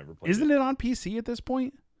 never played Isn't it. it on PC at this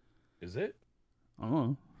point? Is it? I don't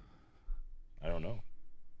know. I don't know.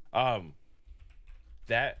 Um,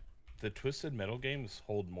 that the Twisted Metal games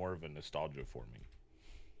hold more of a nostalgia for me.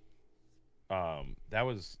 That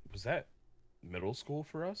was that middle school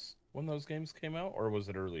for us when those games came out, or was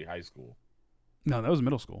it early high school? No, that was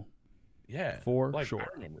middle school. Yeah, For like I sure.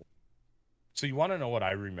 remember. So you want to know what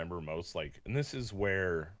I remember most? Like, and this is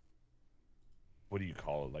where, what do you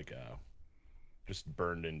call it? Like, just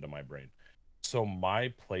burned into my brain. So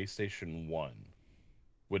my PlayStation 1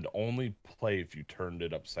 would only play if you turned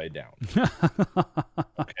it upside down.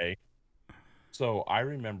 Okay. So I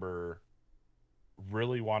remember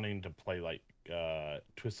really wanting to play like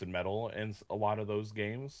Twisted Metal and a lot of those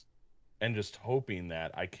games, and just hoping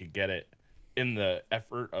that I could get it in the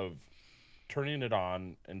effort of turning it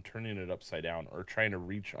on and turning it upside down, or trying to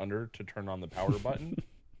reach under to turn on the power button,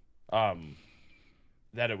 um,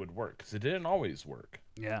 that it would work, because it didn't always work.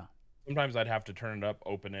 Yeah. Sometimes I'd have to turn it up,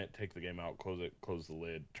 open it, take the game out, close it, close the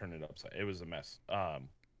lid, turn it upside. It was a mess.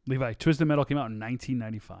 Levi, Twisted Metal came out in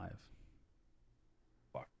 1995.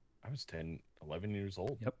 Fuck. I was 10, 11 years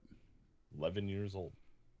old. Yep. 11 years old.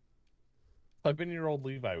 11-year-old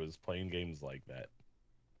Levi was playing games like that.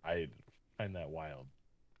 I find that wild.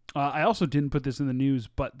 I also didn't put this in the news,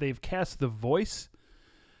 but they've cast the voice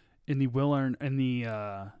in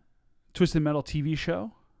the Twisted Metal TV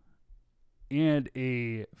show, and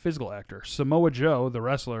a physical actor. Samoa Joe, the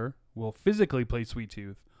wrestler, will physically play Sweet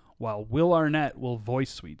Tooth, while Will Arnett will voice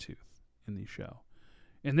Sweet Tooth in the show.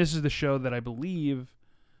 And this is the show that I believe,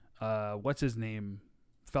 what's his name,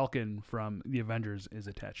 Falcon from the Avengers is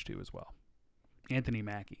attached to as well. Anthony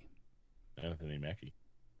Mackie. Anthony Mackie.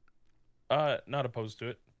 Not opposed to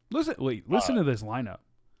it. Listen to this lineup.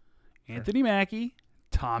 Sure. Anthony Mackie,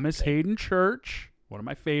 Thomas Hayden Church, one of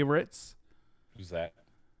my favorites. Who's that?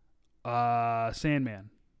 Sandman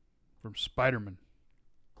from Spider-Man.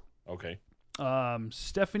 Okay.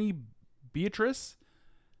 Stephanie Beatrice.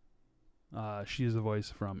 She is the voice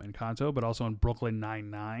from Encanto, but also in Brooklyn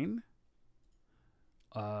Nine-Nine.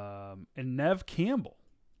 And Nev Campbell.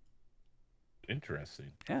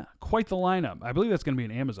 Interesting. Yeah, quite the lineup. I believe that's going to be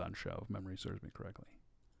an Amazon show, if memory serves me correctly.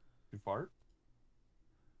 You fart?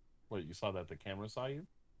 Wait, you saw that the camera saw you?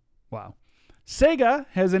 Wow. Sega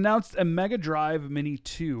has announced a Mega Drive Mini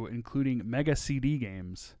 2, including Mega CD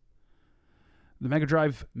games. The Mega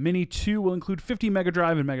Drive Mini 2 will include 50 Mega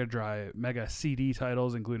Drive and Mega CD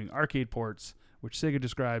titles, including arcade ports, which Sega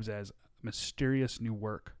describes as mysterious new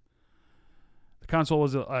work. The console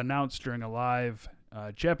was announced during a live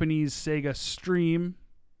Japanese Sega stream.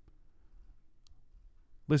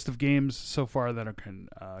 List of games so far that are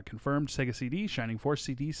confirmed: Sega CD, Shining Force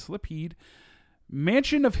CD, Slipheed,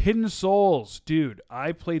 Mansion of Hidden Souls. Dude,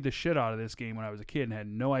 I played the shit out of this game when I was a kid and had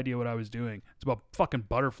no idea what I was doing. It's about fucking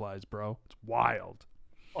butterflies, bro. It's wild.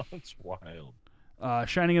 Oh, that's wild.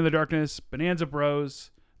 Shining in the Darkness, Bonanza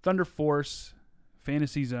Bros, Thunder Force,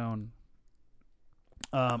 Fantasy Zone.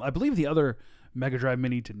 I believe the other Mega Drive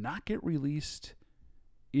Mini did not get released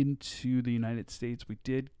into the United States. We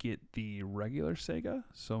did get the regular Sega,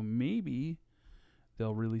 so maybe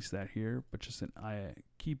they'll release that here, but just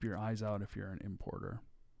keep your eyes out if you're an importer.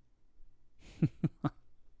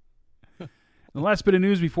 The last bit of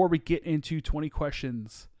news before we get into 20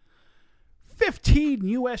 questions. 15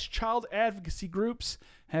 U.S. child advocacy groups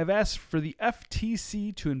have asked for the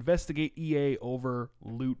FTC to investigate EA over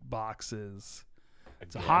loot boxes.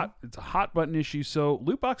 It's a hot button issue. So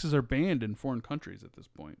loot boxes are banned in foreign countries at this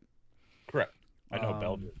point. Correct. I know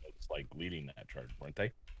Belgium was like leading that charge, weren't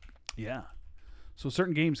they? Yeah. So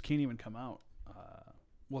certain games can't even come out.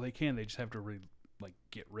 Well, they can. They just have to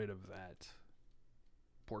get rid of that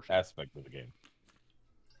portion. Aspect of the game.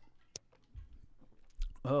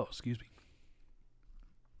 Oh, excuse me.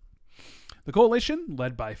 The coalition,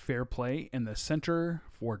 led by Fair Play and the Center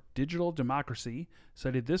for Digital Democracy,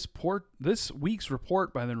 cited this week's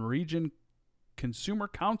report by the Norwegian Consumer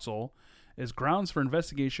Council as grounds for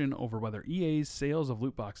investigation over whether EA's sales of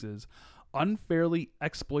loot boxes unfairly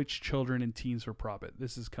exploits children and teens for profit.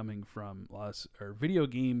 This is coming from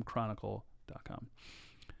VideoGameChronicle.com.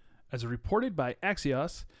 As reported by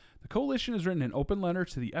Axios, the coalition has written an open letter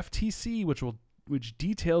to the FTC, which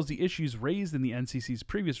details the issues raised in the NCC's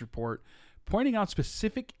previous report, pointing out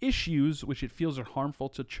specific issues which it feels are harmful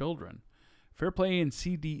to children. Fair Play and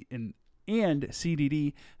CDD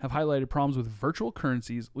have highlighted problems with virtual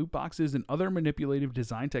currencies, loot boxes, and other manipulative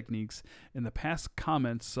design techniques in the past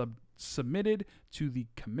comments submitted to the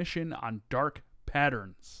Commission on Dark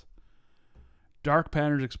Patterns. Dark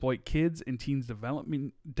patterns exploit kids and teens'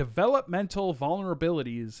 developmental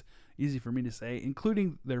vulnerabilities, easy for me to say,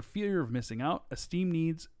 including their fear of missing out, esteem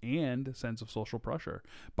needs, and sense of social pressure.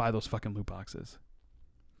 Buy those fucking loot boxes.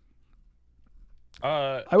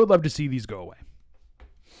 I would love to see these go away.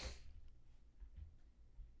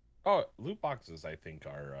 Oh, loot boxes, I think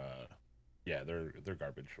are, yeah, they're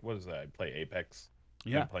garbage. What is that? I play Apex.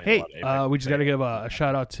 Yeah. Been playing a Hey, lot of Apex we just got to today. give a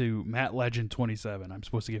shout out to Matt Legend 27. I'm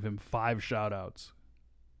supposed to give him 5 shout outs.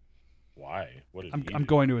 Why? What did I'm he do?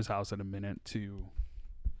 going to his house in a minute to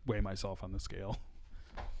weigh myself on the scale.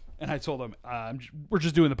 And I told him, we're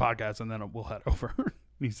just doing the podcast and then we'll head over. And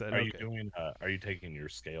he said, Are okay. you doing? Are you taking your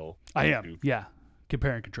scale? I am. Yeah.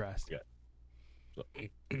 Compare and contrast. Yeah. So,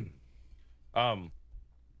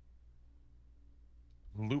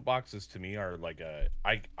 loot boxes to me are like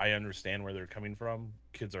I understand where they're coming from.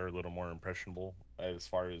 Kids are a little more impressionable as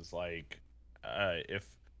far as like if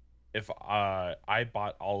I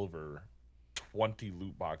bought Oliver 20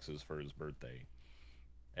 loot boxes for his birthday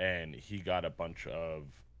and he got a bunch of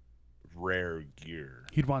rare gear,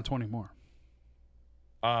 He'd want 20 more.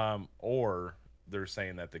 or they're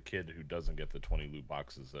saying that the kid who doesn't get the 20 loot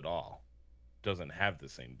boxes at all doesn't have the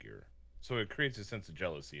same gear, so it creates a sense of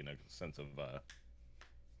jealousy and a sense of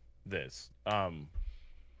this.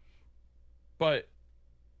 But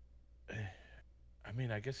I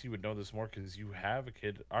mean, I guess you would know this more because you have a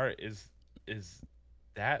kid. Is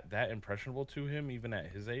that impressionable to him even at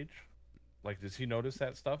his age? Like, does he notice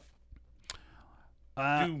that stuff?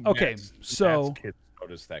 Okay, so Matt's kids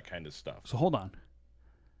notice that kind of stuff. So hold on.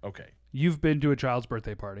 Okay. You've been to a child's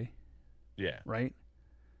birthday party, Yeah. right?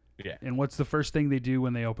 Yeah. And what's the first thing they do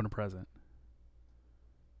when they open a present?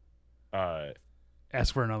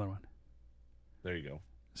 Ask for another one. There you go.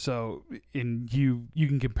 So, you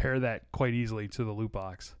can compare that quite easily to the loot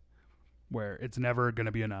box, where it's never going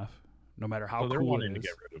to be enough, no matter how they're cool wanting it to is.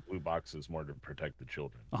 get rid of blue boxes more to protect the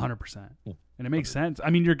children. 100%, and it makes sense. I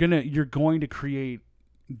mean, you're going to create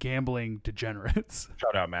gambling degenerates.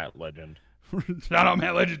 Shout out Matt Legend. Shout out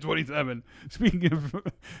Matt Legend 27. Speaking of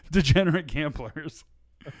degenerate gamblers,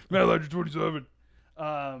 Matt Legend 27.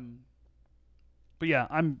 But yeah,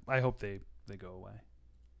 I hope they go away.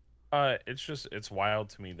 It's wild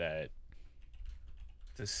to me that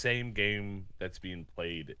the same game that's being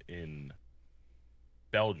played in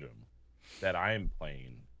Belgium that I am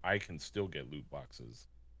playing, I can still get loot boxes,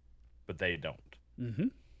 but they don't. Mm-hmm.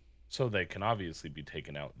 So they can obviously be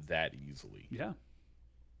taken out that easily. Yeah.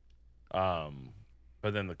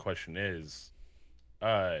 But then the question is,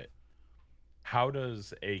 how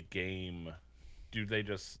does a game? Do they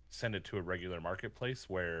just send it to a regular marketplace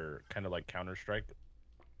where, kind of like Counter-Strike,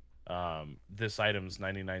 this item's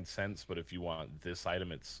 99 cents, but if you want this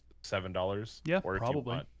item, it's $7. Yeah, or if probably. you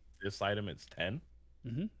want this item, it's 10.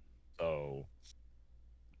 Mm-hmm. So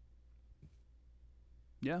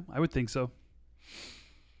yeah, I would think so.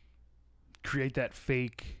 Create that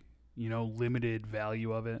fake, limited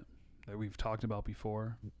value of it that we've talked about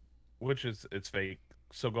before. which is it's fake.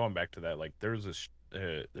 So going back to that, like there's a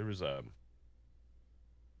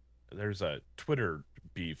Twitter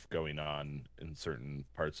beef going on in certain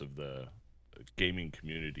parts of the gaming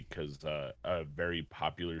community because a very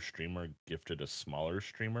popular streamer gifted a smaller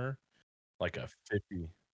streamer like a 50.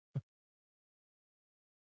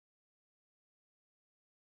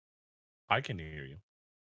 I can hear you.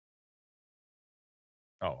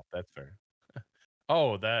 Oh, that's fair.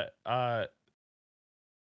 Oh, that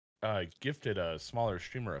gifted a smaller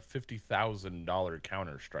streamer a $50,000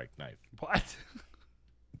 Counter-Strike knife. What?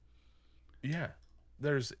 Yeah.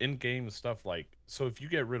 There's in-game stuff like, so if you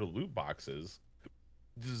get rid of loot boxes,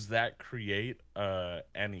 does that create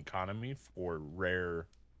an economy for rare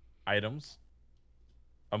items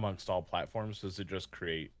amongst all platforms? Does it just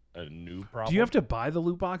create a new problem? Do you have to buy the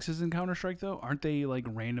loot boxes in Counter-Strike though? Aren't they like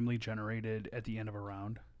randomly generated at the end of a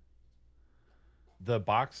round? The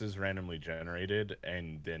box is randomly generated,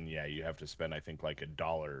 and then yeah, you have to spend I think like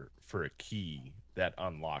 $1 for a key that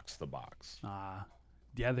unlocks the box.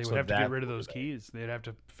 Yeah, they would So have to get that's rid of what those it is. keys. They'd have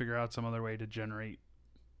to figure out some other way to generate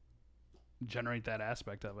that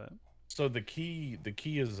aspect of it. So the key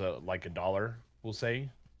is like $1, we'll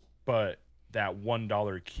say, but that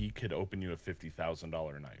 $1 key could open you a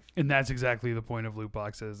 $50,000 knife. And that's exactly the point of loot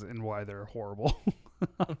boxes and why they're horrible.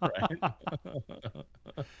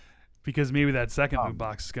 Right? Because maybe that second loot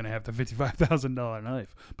box is going to have the $55,000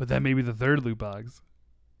 knife, but then maybe the third loot box,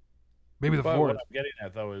 maybe the But fourth. what I'm getting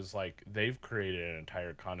at though is like they've created an entire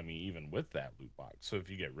economy even with that loot box. So if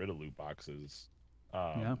you get rid of loot boxes,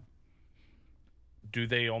 Yeah. do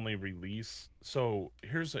they only release? So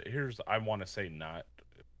here's I want to say not.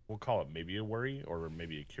 We'll call it maybe a worry or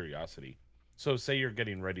maybe a curiosity. So say you're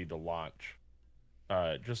getting ready to launch,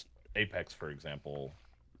 just Apex for example,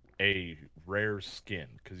 a rare skin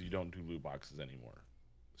because you don't do loot boxes anymore.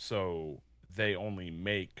 So they only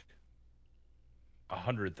make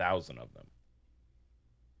 100,000 of them,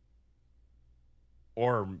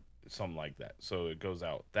 or something like that. So it goes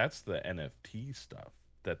out. That's the NFT stuff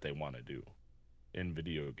that they want to do in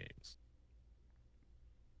video games.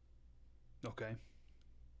 Okay.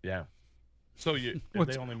 Yeah. So if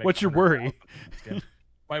they only make What's your worry? 100,000 skins,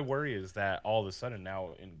 my worry is that all of a sudden now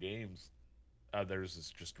in games, there's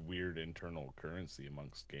this just weird internal currency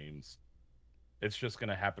amongst games. It's just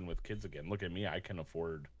gonna happen with kids again. Look at me. I can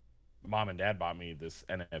afford. Mom and dad bought me this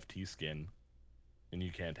NFT skin, and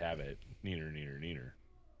you can't have it. Neener, neener, neener.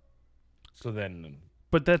 So then,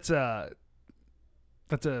 But that's the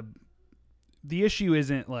issue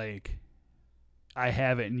isn't like I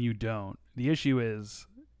have it and you don't. The issue is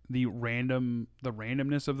the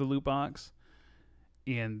randomness of the loot box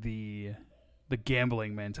and the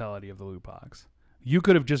gambling mentality of the loot box. You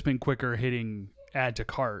could have just been quicker hitting add to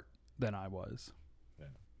cart than I was. yeah.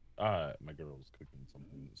 My girl was cooking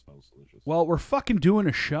something that smells delicious. Well, we're fucking doing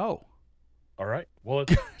a show. All right. Well,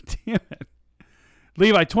 it's Damn it.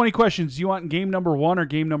 Levi, 20 questions. Do you want game number 1 or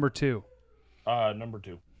game number 2? number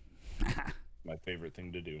 2. My favorite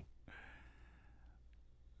thing to do.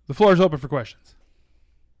 The floor is open for questions.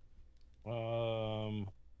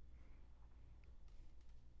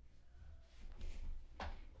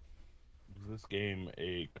 Is this game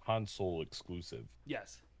a console exclusive?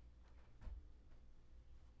 Yes.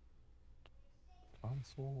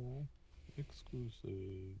 Console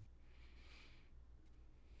exclusive.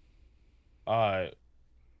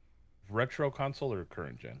 Retro console or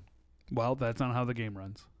current gen? Well, that's not how the game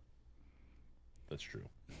runs. That's true.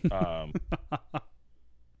 Um,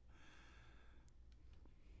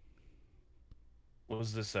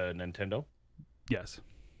 was this a Nintendo? Yes.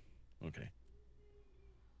 Okay.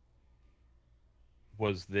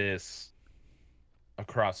 Was this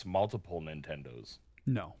across multiple Nintendos?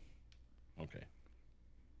 No. Okay.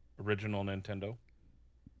 Original Nintendo?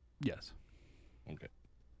 Yes. Okay.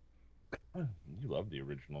 You love the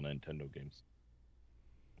original Nintendo games.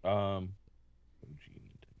 OG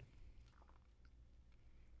Nintendo.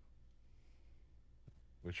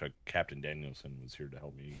 Wish Captain Danielson was here to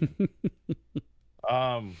help me.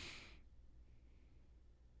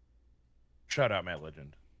 Shout out Matt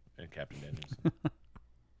Legend and Captain Danielson.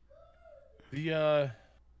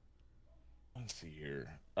 Let's see here.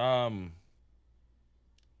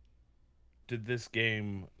 Did this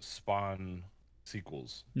game spawn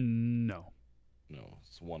sequels? No. No,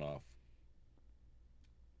 it's one off.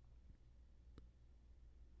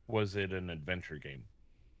 Was it an adventure game?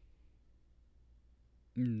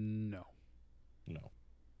 No. No.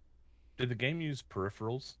 Did the game use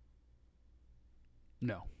peripherals?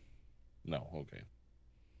 No. No, okay.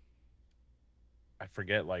 I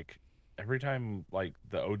forget, like, every time, like,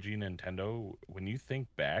 the OG Nintendo, when you think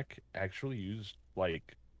back, actually used,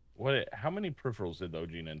 like, how many peripherals did the OG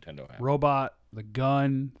Nintendo have? Robot, the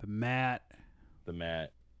gun, the mat, The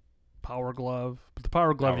mat. power glove. But the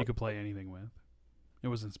power glove you could play anything with. It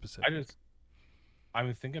wasn't specific.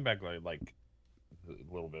 I'm thinking back, like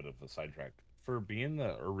a little bit of a sidetrack. For being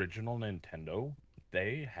the original Nintendo,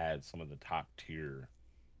 they had some of the top tier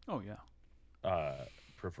Oh, yeah.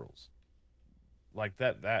 peripherals. Like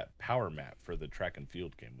that power mat for the track and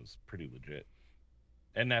field game was pretty legit.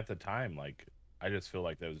 And at the time, like, I just feel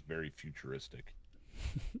like that was very futuristic.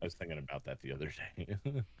 I was thinking about that the other day.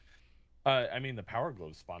 I mean, the Power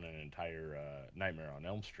Glove spawned an entire Nightmare on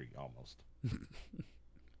Elm Street almost.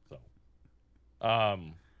 So,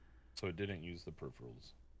 so it didn't use the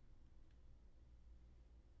peripherals.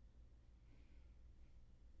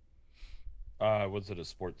 Was it a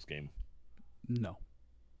sports game? No.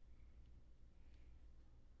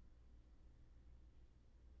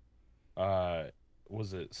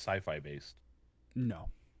 Was it sci-fi based? No.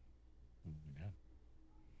 Yeah.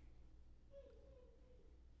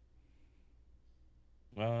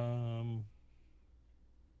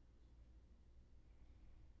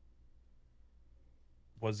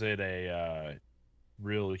 Was it a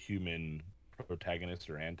real human protagonist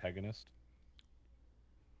or antagonist?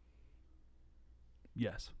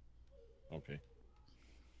 Yes. Okay.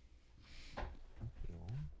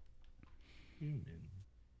 Human.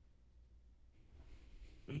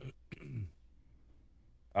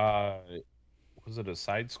 uh, was it a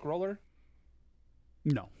side scroller?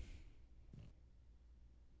 No.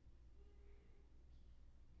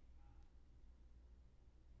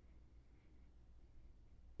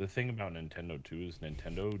 The thing about Nintendo too is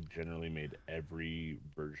Nintendo generally made every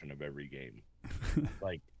version of every game.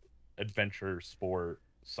 Like, adventure, sport,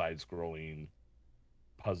 side-scrolling,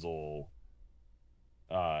 puzzle.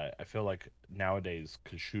 I feel like nowadays,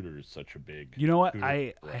 because shooter is such a big You know what? shooter.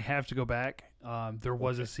 I have to go back. There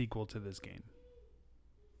was a Okay. sequel to this game.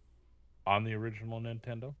 On the original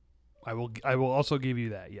Nintendo. I will also give you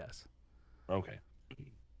that. Yes. Okay.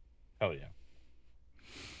 Hell yeah.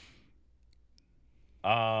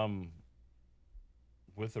 Um,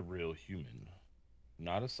 with a real human,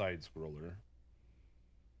 not a side scroller,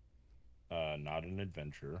 not an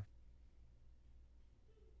adventure.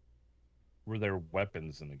 Were there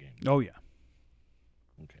weapons in the game? Oh yeah.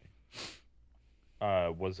 Okay.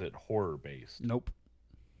 Was it horror based? Nope.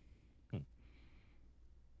 Hmm.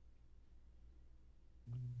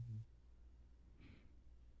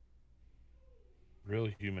 Real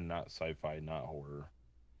human, not sci-fi, not horror.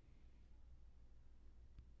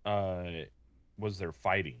 Uh, was there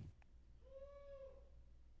fighting?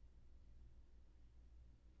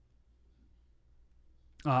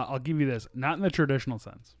 I'll give you this. Not in the traditional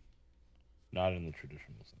sense. Not in the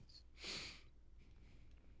traditional sense.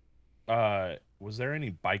 Was there any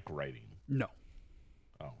bike riding? No.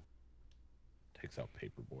 Oh, takes out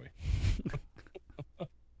Paperboy.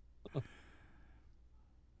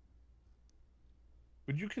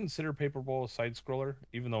 Would you consider Paperball a side scroller,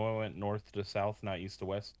 even though I went north to south, not east to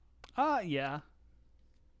west? Yeah.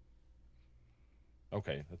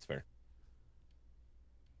 Okay, that's fair.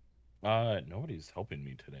 Nobody's helping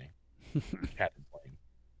me today. Cat is playing.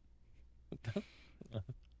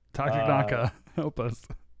 Toxic Naka, help us.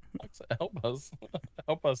 Help us,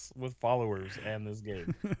 help us with followers and this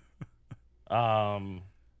game. God,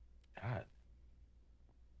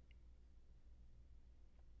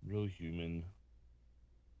 real human,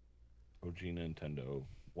 OG Nintendo,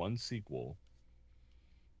 one sequel.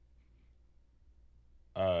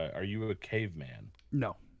 Are you a caveman?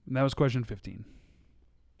 No. And that was question 15.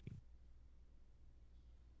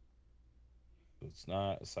 It's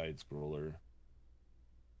not a side scroller.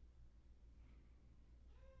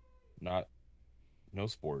 Not no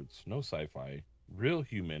sports, no sci-fi. Real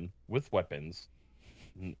human with weapons,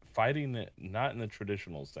 fighting it not in the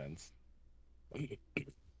traditional sense.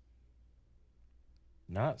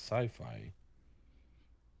 Not sci-fi.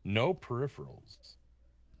 No peripherals.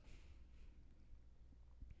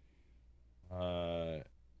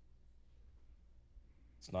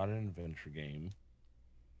 It's not an adventure game.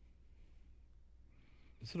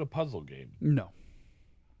 Is it a puzzle game? No.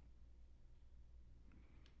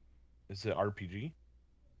 Is it RPG?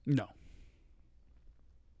 No.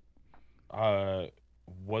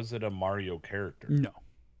 Was it a Mario character? No.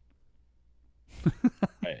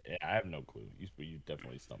 I have no clue. You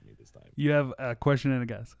definitely stumped me this time. You have a question and a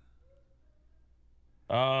guess.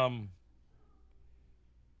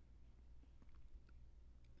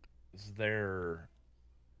 Is there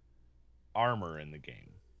armor in the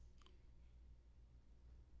game?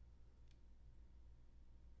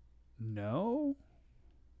 No.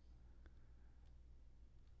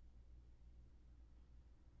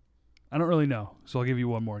 I don't really know, so I'll give you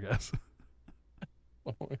one more guess.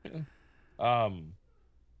 um,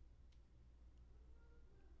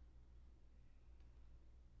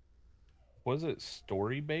 was it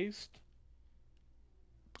story based?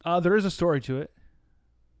 There is a story to it.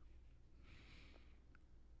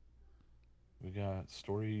 We got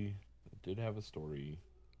story. It did have a story.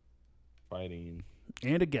 Fighting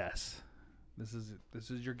And a guess. This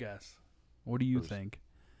is your guess. What do you First. think?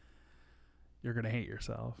 You're gonna hate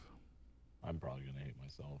yourself. I'm probably gonna hate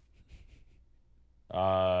myself.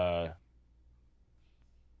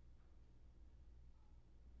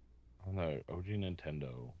 On the OG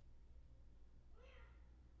Nintendo.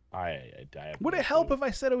 I have Would no it help clue. if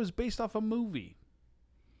I said it was based off a movie?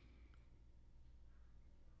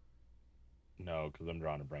 No, because I'm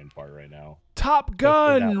drawing a brain fart right now. Top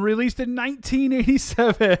Gun, released in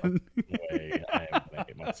 1987. Way, I am gonna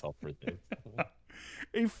hate myself for this.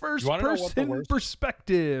 A wanna know what the first-person worst-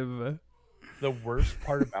 perspective. The worst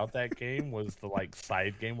part about that game was the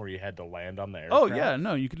side game where you had to land on the Oh aircraft. yeah,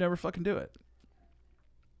 no, you could never fucking do it.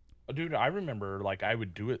 Dude, I remember I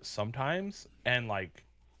would do it sometimes and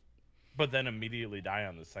but then immediately die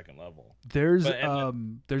on the second level. There's But-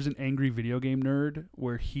 there's an angry video game nerd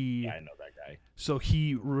where he Yeah, I know that guy. so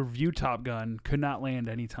he reviewed Top Gun, could not land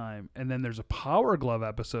any time, and then there's a Power Glove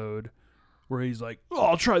episode where he's like, "Oh,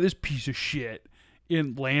 I'll try this piece of shit,"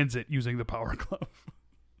 and lands it using the Power Glove.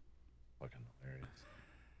 Fucking hilarious.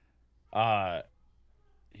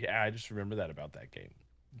 Yeah, I just remember that about that game.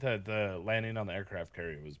 The landing on the aircraft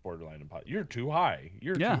carrier was borderline impossible. You're too high.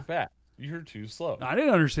 You're Yeah. too fast. You're too slow. I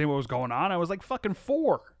didn't understand what was going on. I was like fucking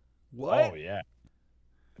 4. What? Oh yeah.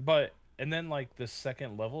 But And then like the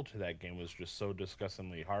second level to that game was just so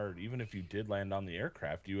disgustingly hard. Even if you did land on the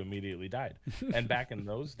aircraft, you immediately died. And back in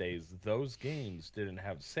those days, those games didn't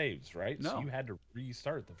have saves, right? So No. you had to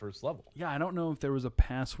restart the first level. Yeah, I don't know if there was a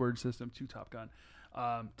password system to Top Gun.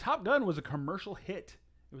 Top Gun was a commercial hit.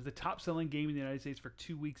 It was the top-selling game in the United States for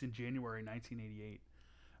 2 weeks in January 1988.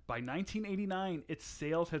 By 1989, its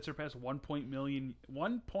sales had surpassed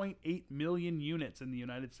 1.8 million units in the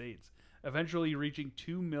United States, eventually reaching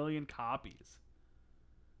 2 million copies.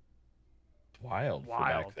 Wild for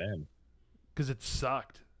back then. Because it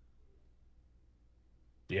sucked.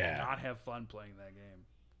 Yeah. Did not have fun playing that game.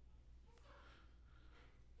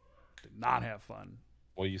 Did not have fun.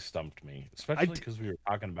 Well, you stumped me, especially because we were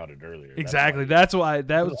talking about it earlier. Exactly. That's why.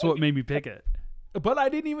 That was what made me pick it. But I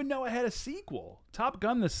didn't even know it had a sequel. Top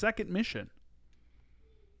Gun: The Second Mission.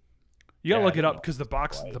 You gotta look it up because the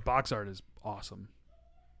box art is awesome.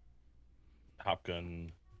 Top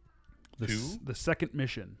Gun 2? The Second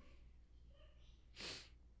Mission.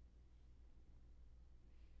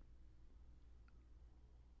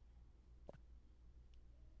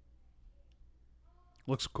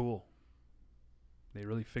 Looks cool. They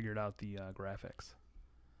really figured out the graphics.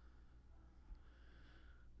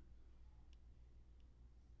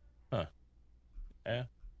 Huh. Yeah.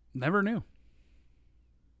 Never knew.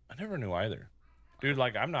 I never knew either. Dude,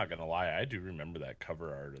 like, I'm not going to lie. I do remember that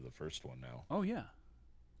cover art of the first one now. Oh, yeah.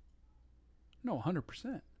 No,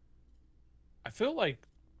 100%. I feel like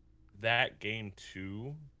that game,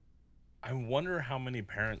 too, I wonder how many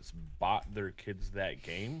parents bought their kids that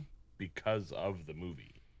game because of the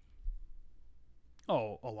movie.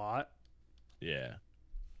 Oh, a lot. Yeah.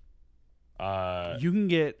 You can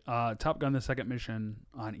get Top Gun: The Second Mission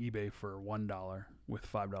on eBay for $1 with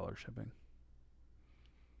 $5 shipping.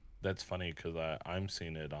 That's funny because I'm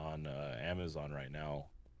seeing it on Amazon right now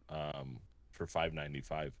for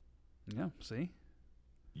 $5.95. Yeah, see?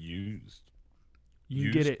 Used.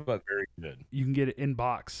 You can Used, get it, but very good. You can get it in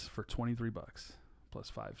box for $23 plus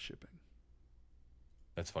 $5 shipping.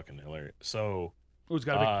 That's fucking hilarious. So Oh, it's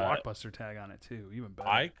got a big Blockbuster tag on it too. Even better.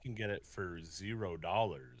 I can get it for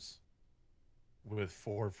 $0 with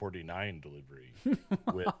 $4.49 delivery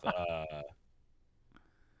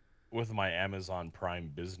with my Amazon Prime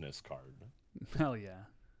business card. Hell yeah!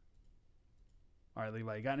 All right,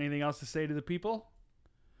 Levi, you got anything else to say to the people?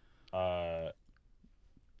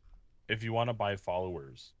 If you want to buy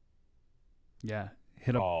followers, yeah,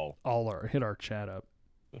 hit our chat up.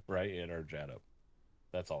 Right, hit our chat up.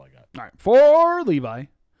 That's all I got. All right, for Levi,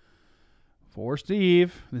 for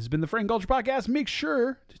Steve, this has been the Frank Culture Podcast. Make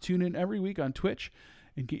sure to tune in every week on Twitch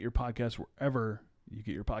and get your podcast wherever you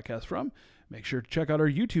get your podcast from. Make sure to check out our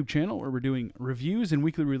YouTube channel where we're doing reviews and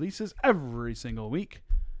weekly releases every single week.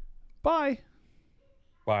 Bye.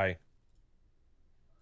 Bye.